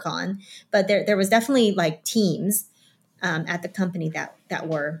hard to work on. But there was definitely like teams at the company that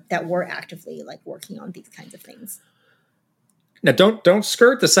were actively like working on these kinds of things. Now, don't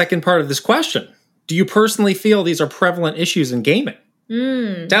skirt the second part of this question. Do you personally feel these are prevalent issues in gaming?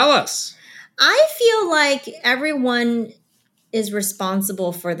 Tell us. I feel like everyone is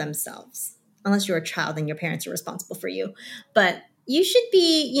responsible for themselves. Unless you're a child and your parents are responsible for you. But you should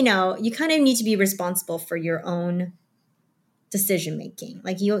be, you kind of need to be responsible for your own decision making.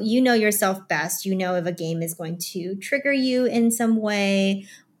 Like you know yourself best. You know if a game is going to trigger you in some way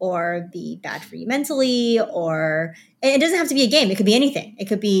or be bad for you mentally, or it doesn't have to be a game. It could be anything. It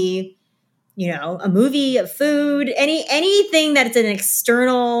could be, a movie, a food, anything that's an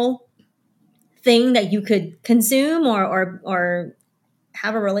external thing that you could consume or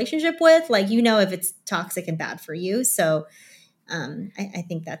have a relationship with. Like, if it's toxic and bad for you. So I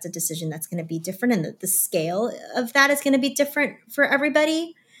think that's a decision that's going to be different, and the scale of that is going to be different for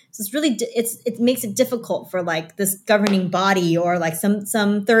everybody. So it's really it makes it difficult for like this governing body or like some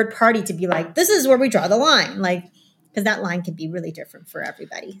third party to be like, this is where we draw the line, like, because that line can be really different for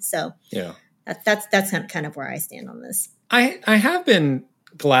everybody. So yeah, that's kind of where I stand on this. I have been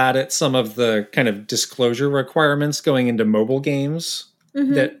glad at some of the kind of disclosure requirements going into mobile games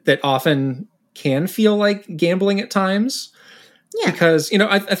that often can feel like gambling at times. Yeah. Because,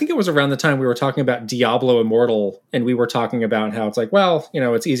 I think it was around the time we were talking about Diablo Immortal, and we were talking about how it's like, well,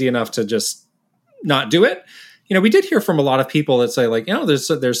 it's easy enough to just not do it. We did hear from a lot of people that say like,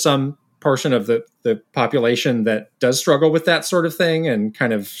 there's some portion of the population that does struggle with that sort of thing and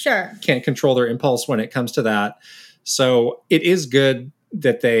kind of can't control their impulse when it comes to that. So it is good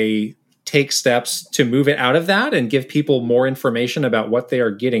that they take steps to move it out of that and give people more information about what they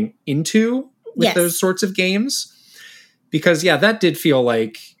are getting into with those sorts of games. Because, that did feel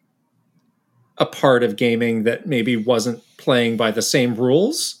like a part of gaming that maybe wasn't playing by the same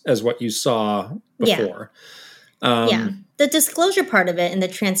rules as what you saw before. The disclosure part of it and the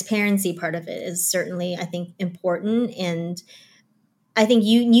transparency part of it is certainly, I think, important. And I think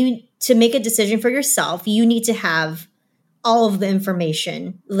you to make a decision for yourself, you need to have all of the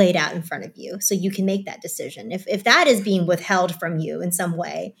information laid out in front of you so you can make that decision. If that is being withheld from you in some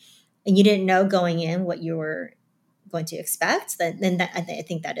way and you didn't know going in what you were going to expect, then I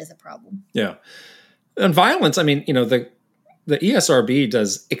think that is a problem. Yeah. And violence, I mean, the ESRB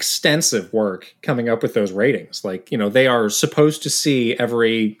does extensive work coming up with those ratings. Like, they are supposed to see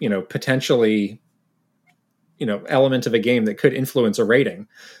every, potentially, element of a game that could influence a rating.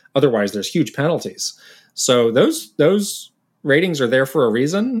 Otherwise, there's huge penalties. So those ratings are there for a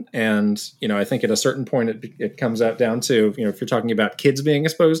reason. And, I think at a certain point, it comes out down to, if you're talking about kids being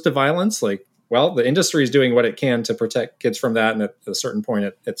exposed to violence, like, well, the industry is doing what it can to protect kids from that, and at a certain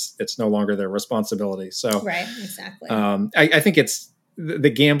point, it's no longer their responsibility. So, right, exactly. I think it's the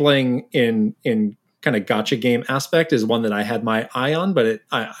gambling in kind of gotcha game aspect is one that I had my eye on, but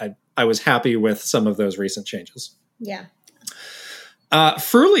I was happy with some of those recent changes. Yeah.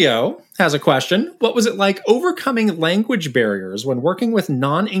 Frulio has a question. What was it like overcoming language barriers when working with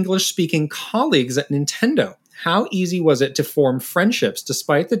non-English speaking colleagues at Nintendo? How easy was it to form friendships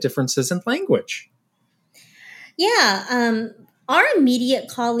despite the differences in language? Yeah, our immediate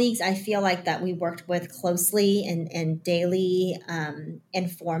colleagues, I feel like that we worked with closely and daily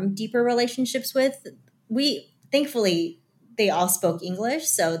and formed deeper relationships with. Thankfully, they all spoke English,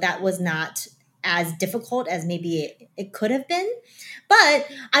 so that was not as difficult as maybe it could have been. But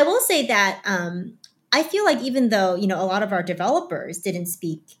I will say that I feel like even though, a lot of our developers didn't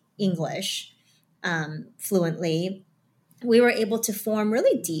speak English fluently, we were able to form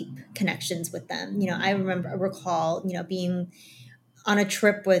really deep connections with them. I recall, being on a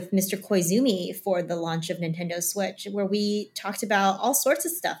trip with Mr. Koizumi for the launch of Nintendo Switch, where we talked about all sorts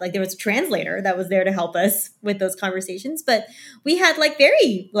of stuff. Like there was a translator that was there to help us with those conversations, but we had like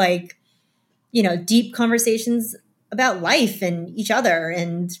very deep conversations about life and each other,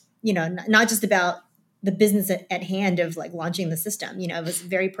 and not just about the business at hand of like launching the system. It was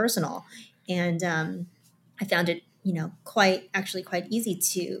very personal. And I found it, quite easy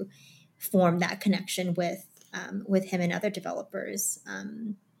to form that connection with him and other developers.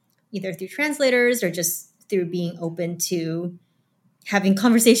 either through translators or just through being open to having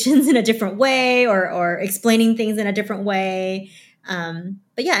conversations in a different way or explaining things in a different way.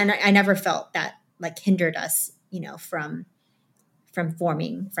 But yeah, and I never felt that like hindered us, from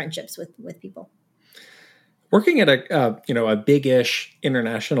forming friendships with people. Working at a big-ish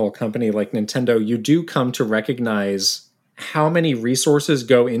international company like Nintendo, you do come to recognize how many resources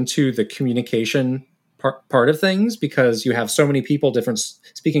go into the communication part of things, because you have so many people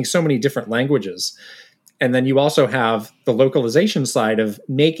speaking so many different languages. And then you also have the localization side of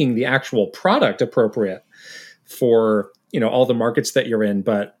making the actual product appropriate for, all the markets that you're in.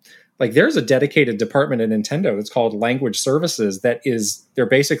 But like, there's a dedicated department at Nintendo that's called Language Services they're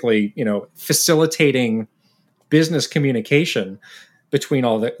basically, facilitating business communication between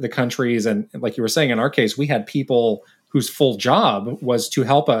all the countries. And like you were saying, in our case, we had people whose full job was to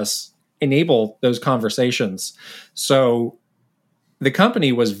help us enable those conversations. So the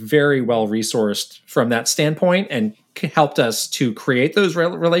company was very well resourced from that standpoint and helped us to create those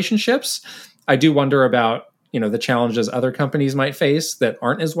relationships. I do wonder about, the challenges other companies might face that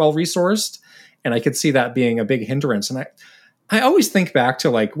aren't as well resourced. And I could see that being a big hindrance. And I always think back to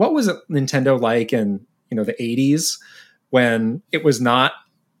like, what was Nintendo like in, the 80s when it was not,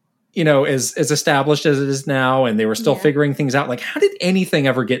 as established as it is now, and they were still figuring things out. Like, how did anything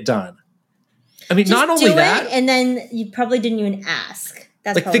ever get done? I mean, just not only that, and then you probably didn't even ask.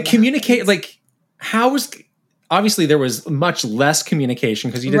 That's like the communicate. Like, how was obviously there was much less communication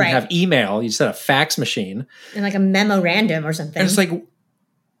because you didn't have email. You just had a fax machine and like a memorandum or something. And it's like,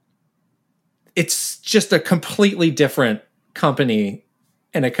 it's just a completely different company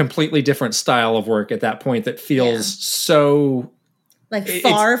and a completely different style of work at that point that feels so like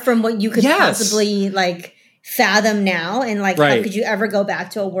far from what you could possibly like fathom now. And like, how could you ever go back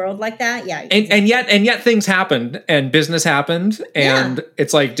to a world like that? Yeah. And yet things happened and business happened. And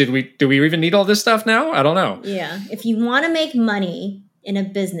it's like, do we even need all this stuff now? I don't know. Yeah. If you want to make money in a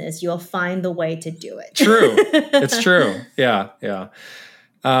business, you'll find the way to do it. True. It's true. Yeah. Yeah.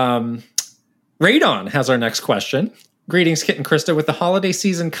 Radon has our next question. Greetings, Kit and Krista. With the holiday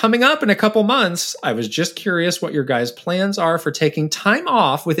season coming up in a couple months, I was just curious what your guys' plans are for taking time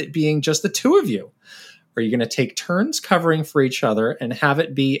off with it being just the two of you. Are you going to take turns covering for each other and have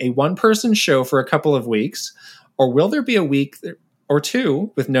it be a one-person show for a couple of weeks? Or will there be a week or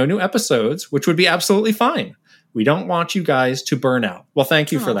two with no new episodes, which would be absolutely fine? We don't want you guys to burn out. Well,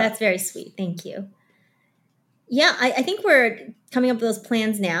 thank you for that. That's very sweet. Thank you. Yeah, I think we're coming up with those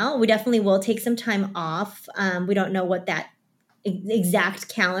plans now. We definitely will take some time off. We don't know what that exact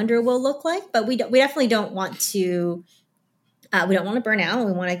calendar will look like, but we definitely don't want to. We don't want to burn out.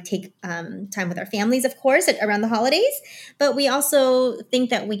 We want to take time with our families, of course, around the holidays. But we also think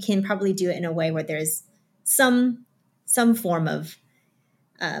that we can probably do it in a way where there's some form of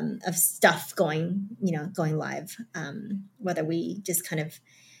stuff going live. Whether we just kind of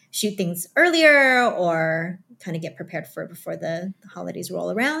shoot things earlier or kind of get prepared for it before the holidays roll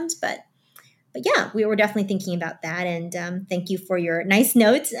around. But yeah, we were definitely thinking about that. And thank you for your nice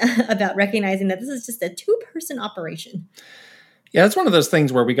note about recognizing that this is just a 2-person operation. Yeah, it's one of those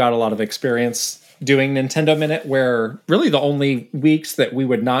things where we got a lot of experience doing Nintendo Minute, where really the only weeks that we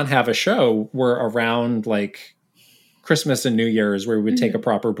would not have a show were around like Christmas and New Year's, where we would take a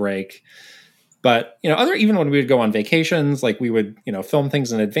proper break. But, even when we would go on vacations, like we would, film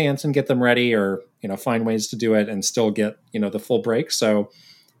things in advance and get them ready, or, find ways to do it and still get, the full break. So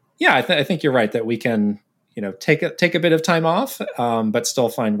yeah, I think you're right that we can, take a bit of time off, but still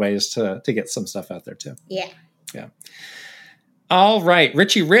find ways to get some stuff out there too. Yeah. Yeah. All right.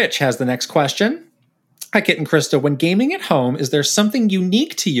 Richie Rich has the next question. Hi, Kit and Krista. When gaming at home, is there something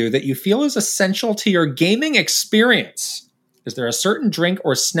unique to you that you feel is essential to your gaming experience? Is there a certain drink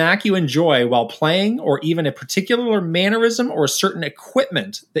or snack you enjoy while playing, or even a particular mannerism or certain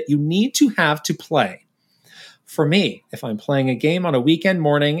equipment that you need to have to play? For me, if I'm playing a game on a weekend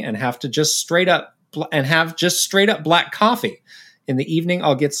morning and have just straight up black coffee, in the evening,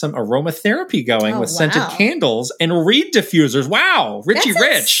 I'll get some aromatherapy going with scented candles and reed diffusers. Wow, Richie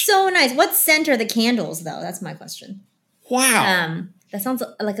Rich. So nice. What scent are the candles, though? That's my question. Wow. That sounds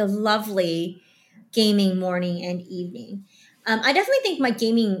like a lovely gaming morning and evening. I definitely think my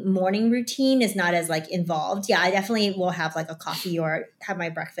gaming morning routine is not as like involved. Yeah, I definitely will have like a coffee or have my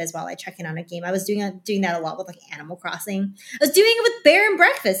breakfast while I check in on a game. I was doing that a lot with like Animal Crossing. I was doing it with Bear and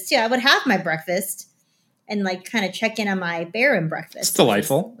Breakfast too. I would have my breakfast and like kind of check in on my Bear and Breakfast. It's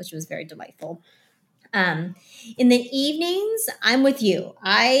delightful. Which was very delightful. In the evenings, I'm with you.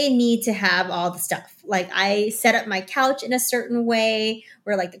 I need to have all the stuff. like I set up my couch in a certain way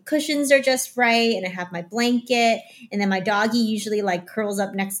where like the cushions are just right, and I have my blanket, and then my doggy usually like curls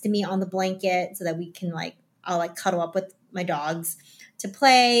up next to me on the blanket so that we can like I'll like cuddle up with my dogs to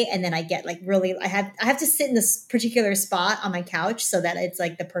play, and then I get like really I have to sit in this particular spot on my couch so that it's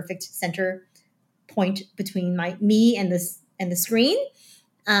like the perfect center point between me and the screen.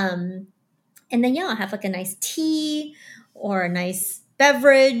 And then I'll have like a nice tea or a nice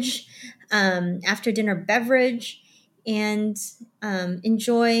beverage, after dinner beverage, and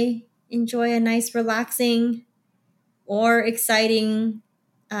enjoy a nice relaxing or exciting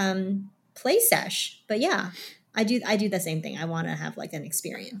play sesh. But yeah, I do the same thing. I want to have like an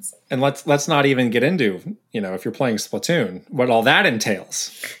experience. And let's not even get into, if you're playing Splatoon, what all that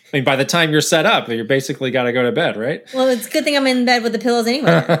entails. I mean, by the time you're set up, you're basically got to go to bed, right? Well, it's a good thing I'm in bed with the pillows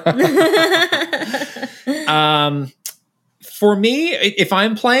anyway. For me, if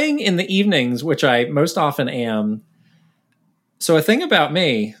I'm playing in the evenings, which I most often am, so a thing about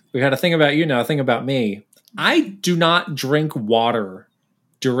me, we had a thing about you, now a thing about me, I do not drink water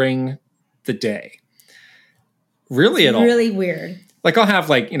during the day. Really at all. Really weird. Like I'll have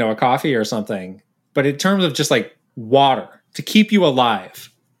like, a coffee or something, but in terms of just like water to keep you alive,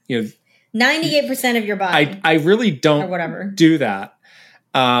 98% of your body. I really don't or whatever. do that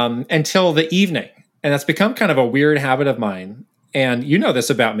until the evening. And that's become kind of a weird habit of mine. And you know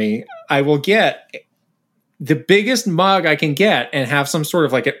this about me. I will get the biggest mug I can get and have some sort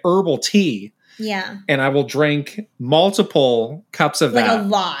of like an herbal tea. Yeah. And I will drink multiple cups of that. Like a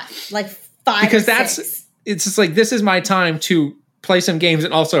lot. Like 5 because or 6. It's just like, this is my time to play some games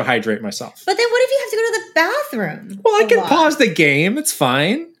and also hydrate myself. But then what if you have to go to the bathroom? Well, I can pause the game. It's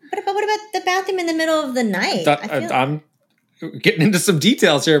fine. But what about the bathroom in the middle of the night? I'm getting into some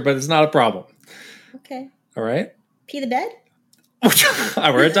details here, but it's not a problem. Okay. All right. Pee the bed?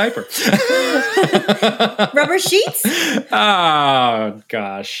 I wear a diaper. Rubber sheets? Oh,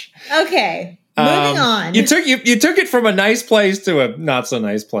 gosh. Okay. Moving on. You took it from a nice place to a not so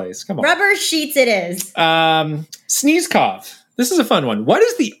nice place. Come on. Rubber sheets it is. Sneeze cough. This is a fun one. What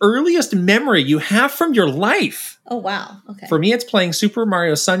is the earliest memory you have from your life? Oh, wow. Okay. For me, it's playing Super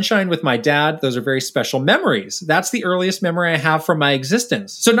Mario Sunshine with my dad. Those are very special memories. That's the earliest memory I have from my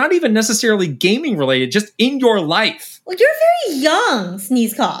existence. So not even necessarily gaming related, just in your life. Well, you're very young,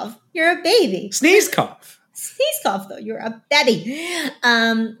 Sneeze cough. You're a baby. Sneeze cough. Sneeze cough, though. You're a baby.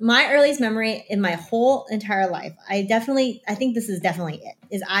 My earliest memory in my whole entire life, I think this is definitely it,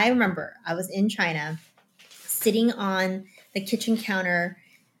 is I remember I was in China sitting on the kitchen counter,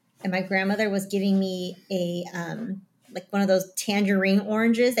 and my grandmother was giving me a like one of those tangerine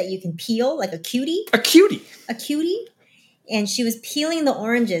oranges that you can peel, like a cutie. A cutie. And she was peeling the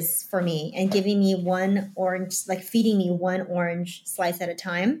oranges for me and giving me one orange, like feeding me one orange slice at a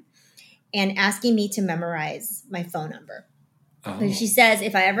time, and asking me to memorize my phone number. Oh. And she says,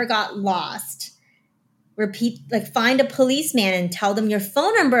 if I ever got lost, find a policeman and tell them your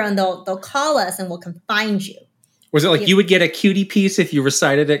phone number, and they'll call us and we'll come find you. Was it like you would get a cutie piece if you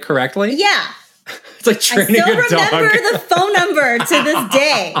recited it correctly? Yeah. It's like training a dog. I still remember the phone number to this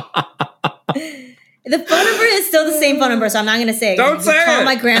day. The phone number is still the same phone number, so I'm not going to say it. Don't say call it.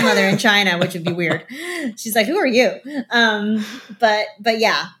 my grandmother in China, which would be weird. She's like, "Who are you?" But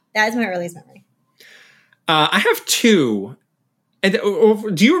yeah, that is my earliest memory. I have 2. And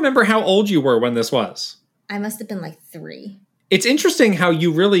do you remember how old you were when this was? I must have been like 3. It's interesting how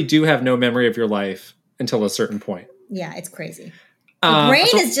you really do have no memory of your life until a certain point. Yeah, it's crazy. The brain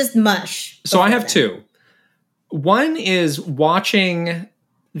is just mush. So I have 2. One is watching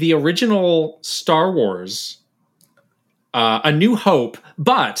the original Star Wars, A New Hope,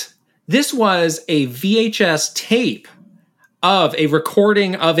 but this was a VHS tape of a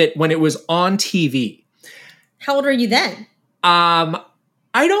recording of it when it was on TV. How old are you then? I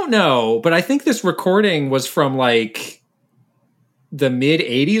don't know, but I think this recording was from like the mid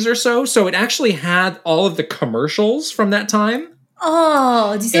 80s or so. So it actually had all of the commercials from that time.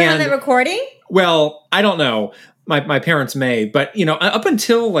 Oh, do you still have that recording? Well, I don't know. My parents may, but up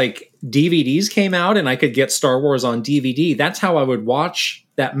until like DVDs came out and I could get Star Wars on DVD, that's how I would watch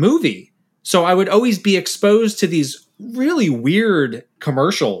that movie. So I would always be exposed to these really weird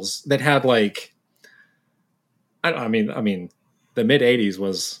commercials that had like, I mean, the mid 80s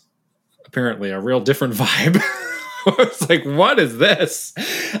was apparently a real different vibe. It's like, what is this?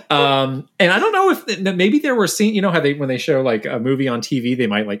 And I don't know if maybe there were scenes, how when they show like a movie on TV, they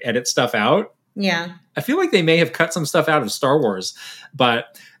might like edit stuff out. Yeah. I feel like they may have cut some stuff out of Star Wars,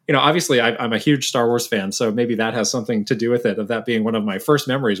 but obviously I'm a huge Star Wars fan. So maybe that has something to do with it, of that being one of my first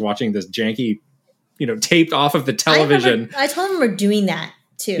memories watching this janky, taped off of the television. I totally remember doing that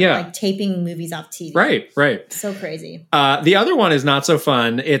too. Yeah. Like taping movies off TV. Right. So crazy. The other one is not so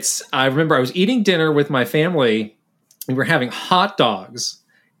fun. I remember I was eating dinner with my family. We were having hot dogs.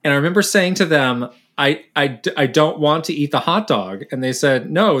 And I remember saying to them, I don't want to eat the hot dog. And they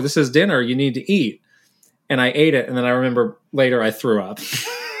said, no, this is dinner. You need to eat. And I ate it. And then I remember later I threw up.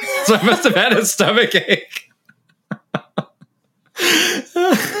 So I must have had a stomach ache.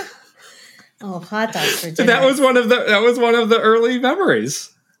 Oh, hot dogs for dinner. That was one of the early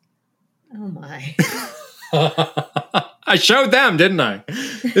memories. Oh my. I showed them, didn't I?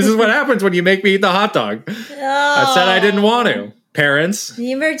 This is what happens when you make me eat the hot dog. I said I didn't want to. Parents.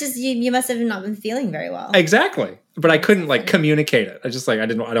 You must have not been feeling very well. Exactly. But I couldn't communicate it. I just I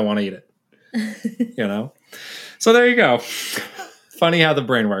don't want to eat it. You know? So there you go. Funny how the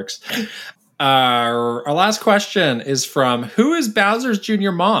brain works. Our last question is from Who is Bowser's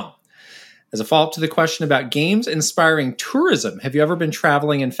Jr. Mom? As a follow-up to the question about games inspiring tourism, have you ever been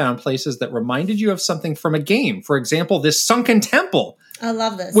traveling and found places that reminded you of something from a game? For example, this sunken temple. I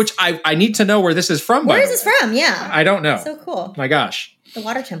love this. Which I need to know where this is from. Where is this from? Yeah. I don't know. So cool. My gosh. The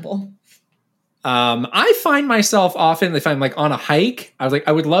water temple. I find myself often, if I'm on a hike,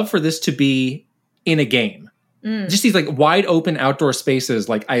 I would love for this to be in a game. Just these wide open outdoor spaces.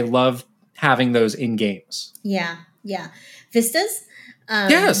 I love having those in games. Yeah. Vistas.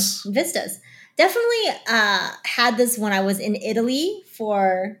 Yes. Vistas. Definitely had this when I was in Italy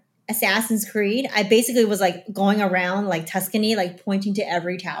for Assassin's Creed. I basically was going around Tuscany, pointing to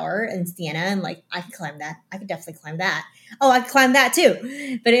every tower in Siena and I could climb that. I could definitely climb that. Oh, I could climb that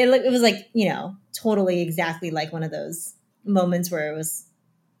too. But it was totally exactly one of those moments where it was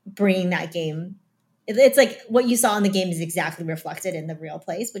bringing that game. It's what you saw in the game is exactly reflected in the real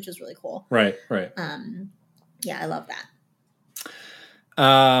place, which was really cool. Right. Yeah, I love that.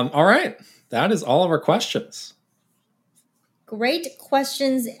 All right. That is all of our questions. Great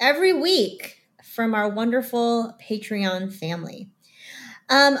questions every week from our wonderful Patreon family.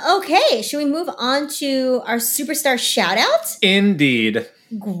 Okay, should we move on to our superstar shout out? Indeed.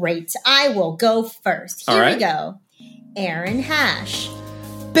 Great. I will go first. Here we go. Aaron Hash.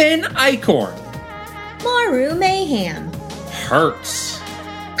 Ben Eichhorn. Maru Mayhem. Hertz.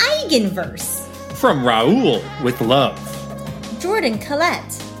 Eigenverse. From Raoul with love. Jordan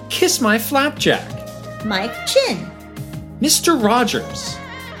Collette. Kiss My Flapjack. Mike Chin. Mr. Rogers.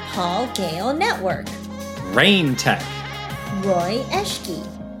 Paul Gale Network. Rain Tech. Roy Eschke.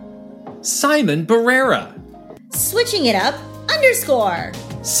 Simon Barrera. Switching It Up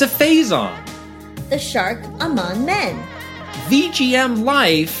 _. Cephazon. The Shark Among Men. VGM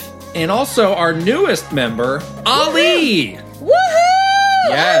Life. And also our newest member, Ali. Woohoo!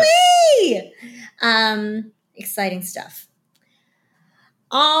 Yes. Ali! Exciting stuff.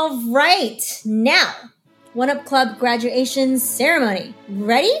 All right. Now, One Up Club graduation ceremony.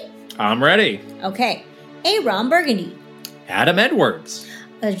 Ready? I'm ready. Okay. Aaron Burgundy. Adam Edwards.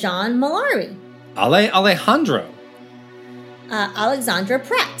 John Malari. Ale Alejandro. Alexandra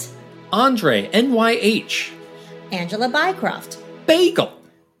Pratt. Andre NYH. Angela Bycroft. Bagel.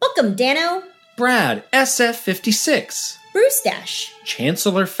 Welcome, Dano. Brad SF56. Bruce Dash.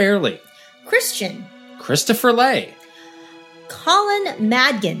 Chancellor Fairley. Christian. Christopher Lay. Colin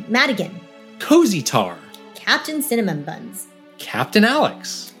Madigan. Cozy Tar. Captain Cinnamon Buns. Captain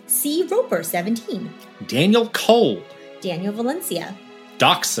Alex. C. Roper 17. Daniel Cole. Daniel Valencia.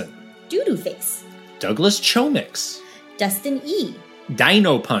 Dachshund. Doodoo Face. Douglas Chomix. Dustin E.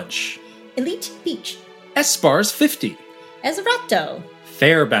 Dino Punch. Elite Beach. Espars 50. Ezrato.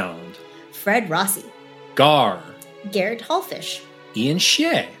 Fairbound. Fred Rossi. Gar. Garrett Hallfish. Ian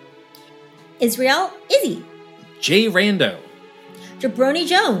Shea. Israel Izzy. Jay Rando. Jabroni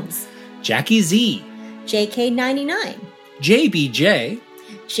Jones. Jackie Z. JK99. JBJ.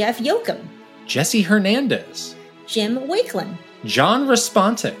 Jeff Yoakum. Jesse Hernandez. Jim Wakeland. John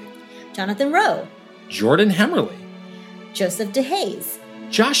Responte. Jonathan Rowe. Jordan Hemmerly. Joseph DeHaze.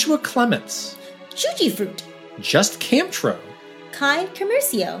 Joshua Clements. Chuchi Fruit. Just Camtro. Kai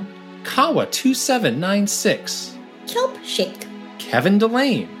Commercio. Kawa 2796. Kelp Shake. Kevin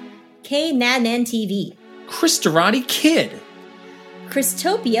Delane. K Nadnan TV. Christorati Kid.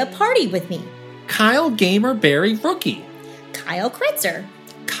 Christopia Party With Me. Kyle Gamer Barry Rookie. Kyle Kretzer.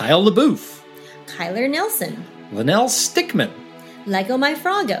 Kyle LaBouffe. Kyler Nelson. Linnell Stickman. Lego My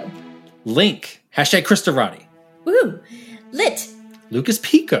Froggo. Link. Hashtag Christorati. Woo! Lit. Lucas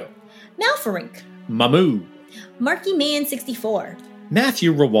Pico. Malfarink. Mamu. Marky Man 64.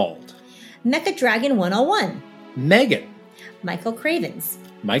 Matthew Rawald. Mecha Dragon 101. Megan. Michael Cravens.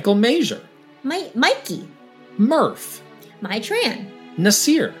 Michael Major. Mikey. Murph. My Tran.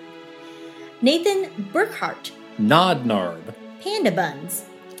 Nasir. Nathan Burkhart. Nodnarb. Panda Buns.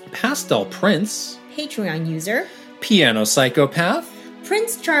 Pastel Prince, Patreon user, Piano Psychopath,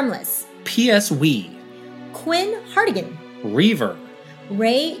 Prince Charmless, PS Wee, Quinn Hardigan, Reaver,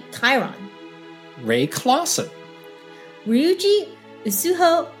 Ray Chiron, Ray Clausen, Ryuji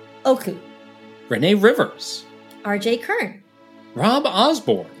Usuho Oku, Renee Rivers, RJ Kern, Rob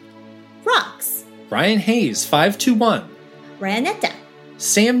Osborne, Rox, Ryan Hayes 521, Ryanetta,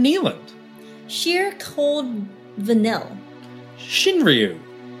 Sam Neeland, Sheer Cold Vanille, Shinryu,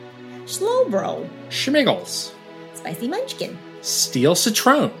 Slowbro, Schmiggles, Spicy Munchkin, Steel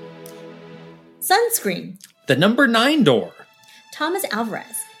Citron, Sunscreen, The Number 9 Door, Thomas Alvarez,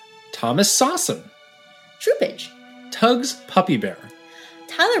 Thomas Sawson, Troopage, Tugs Puppy Bear,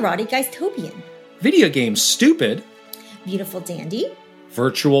 Tyler Roddy Geistopian, Video Game Stupid, Beautiful Dandy,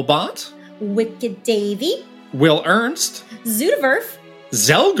 Virtual Bot, Wicked Davy, Will Ernst, Zudaverf,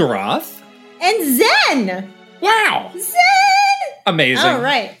 Zelgaroth. and Zen! Wow! Zen! Amazing. All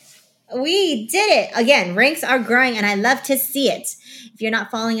right. We did it. Again, ranks are growing and I love to see it. If you're not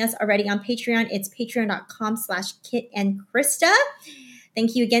following us already on Patreon, it's patreon.com/Kit and Krista.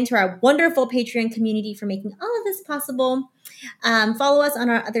 Thank you again to our wonderful Patreon community for making all of this possible. Follow us on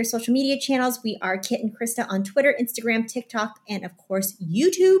our other social media channels. We are Kit and Krista on Twitter, Instagram, TikTok, and of course,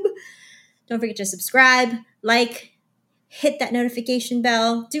 YouTube. Don't forget to subscribe, like, hit that notification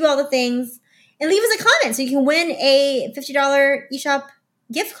bell, do all the things, and leave us a comment so you can win a $50 eShop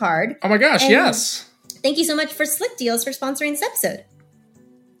gift card. Oh my gosh, And yes. Thank you so much for Slick Deals for sponsoring this episode.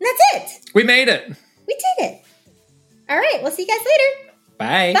 And that's it. We made it. We did it. All right. We'll see you guys later.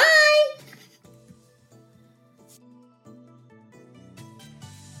 Bye. Bye.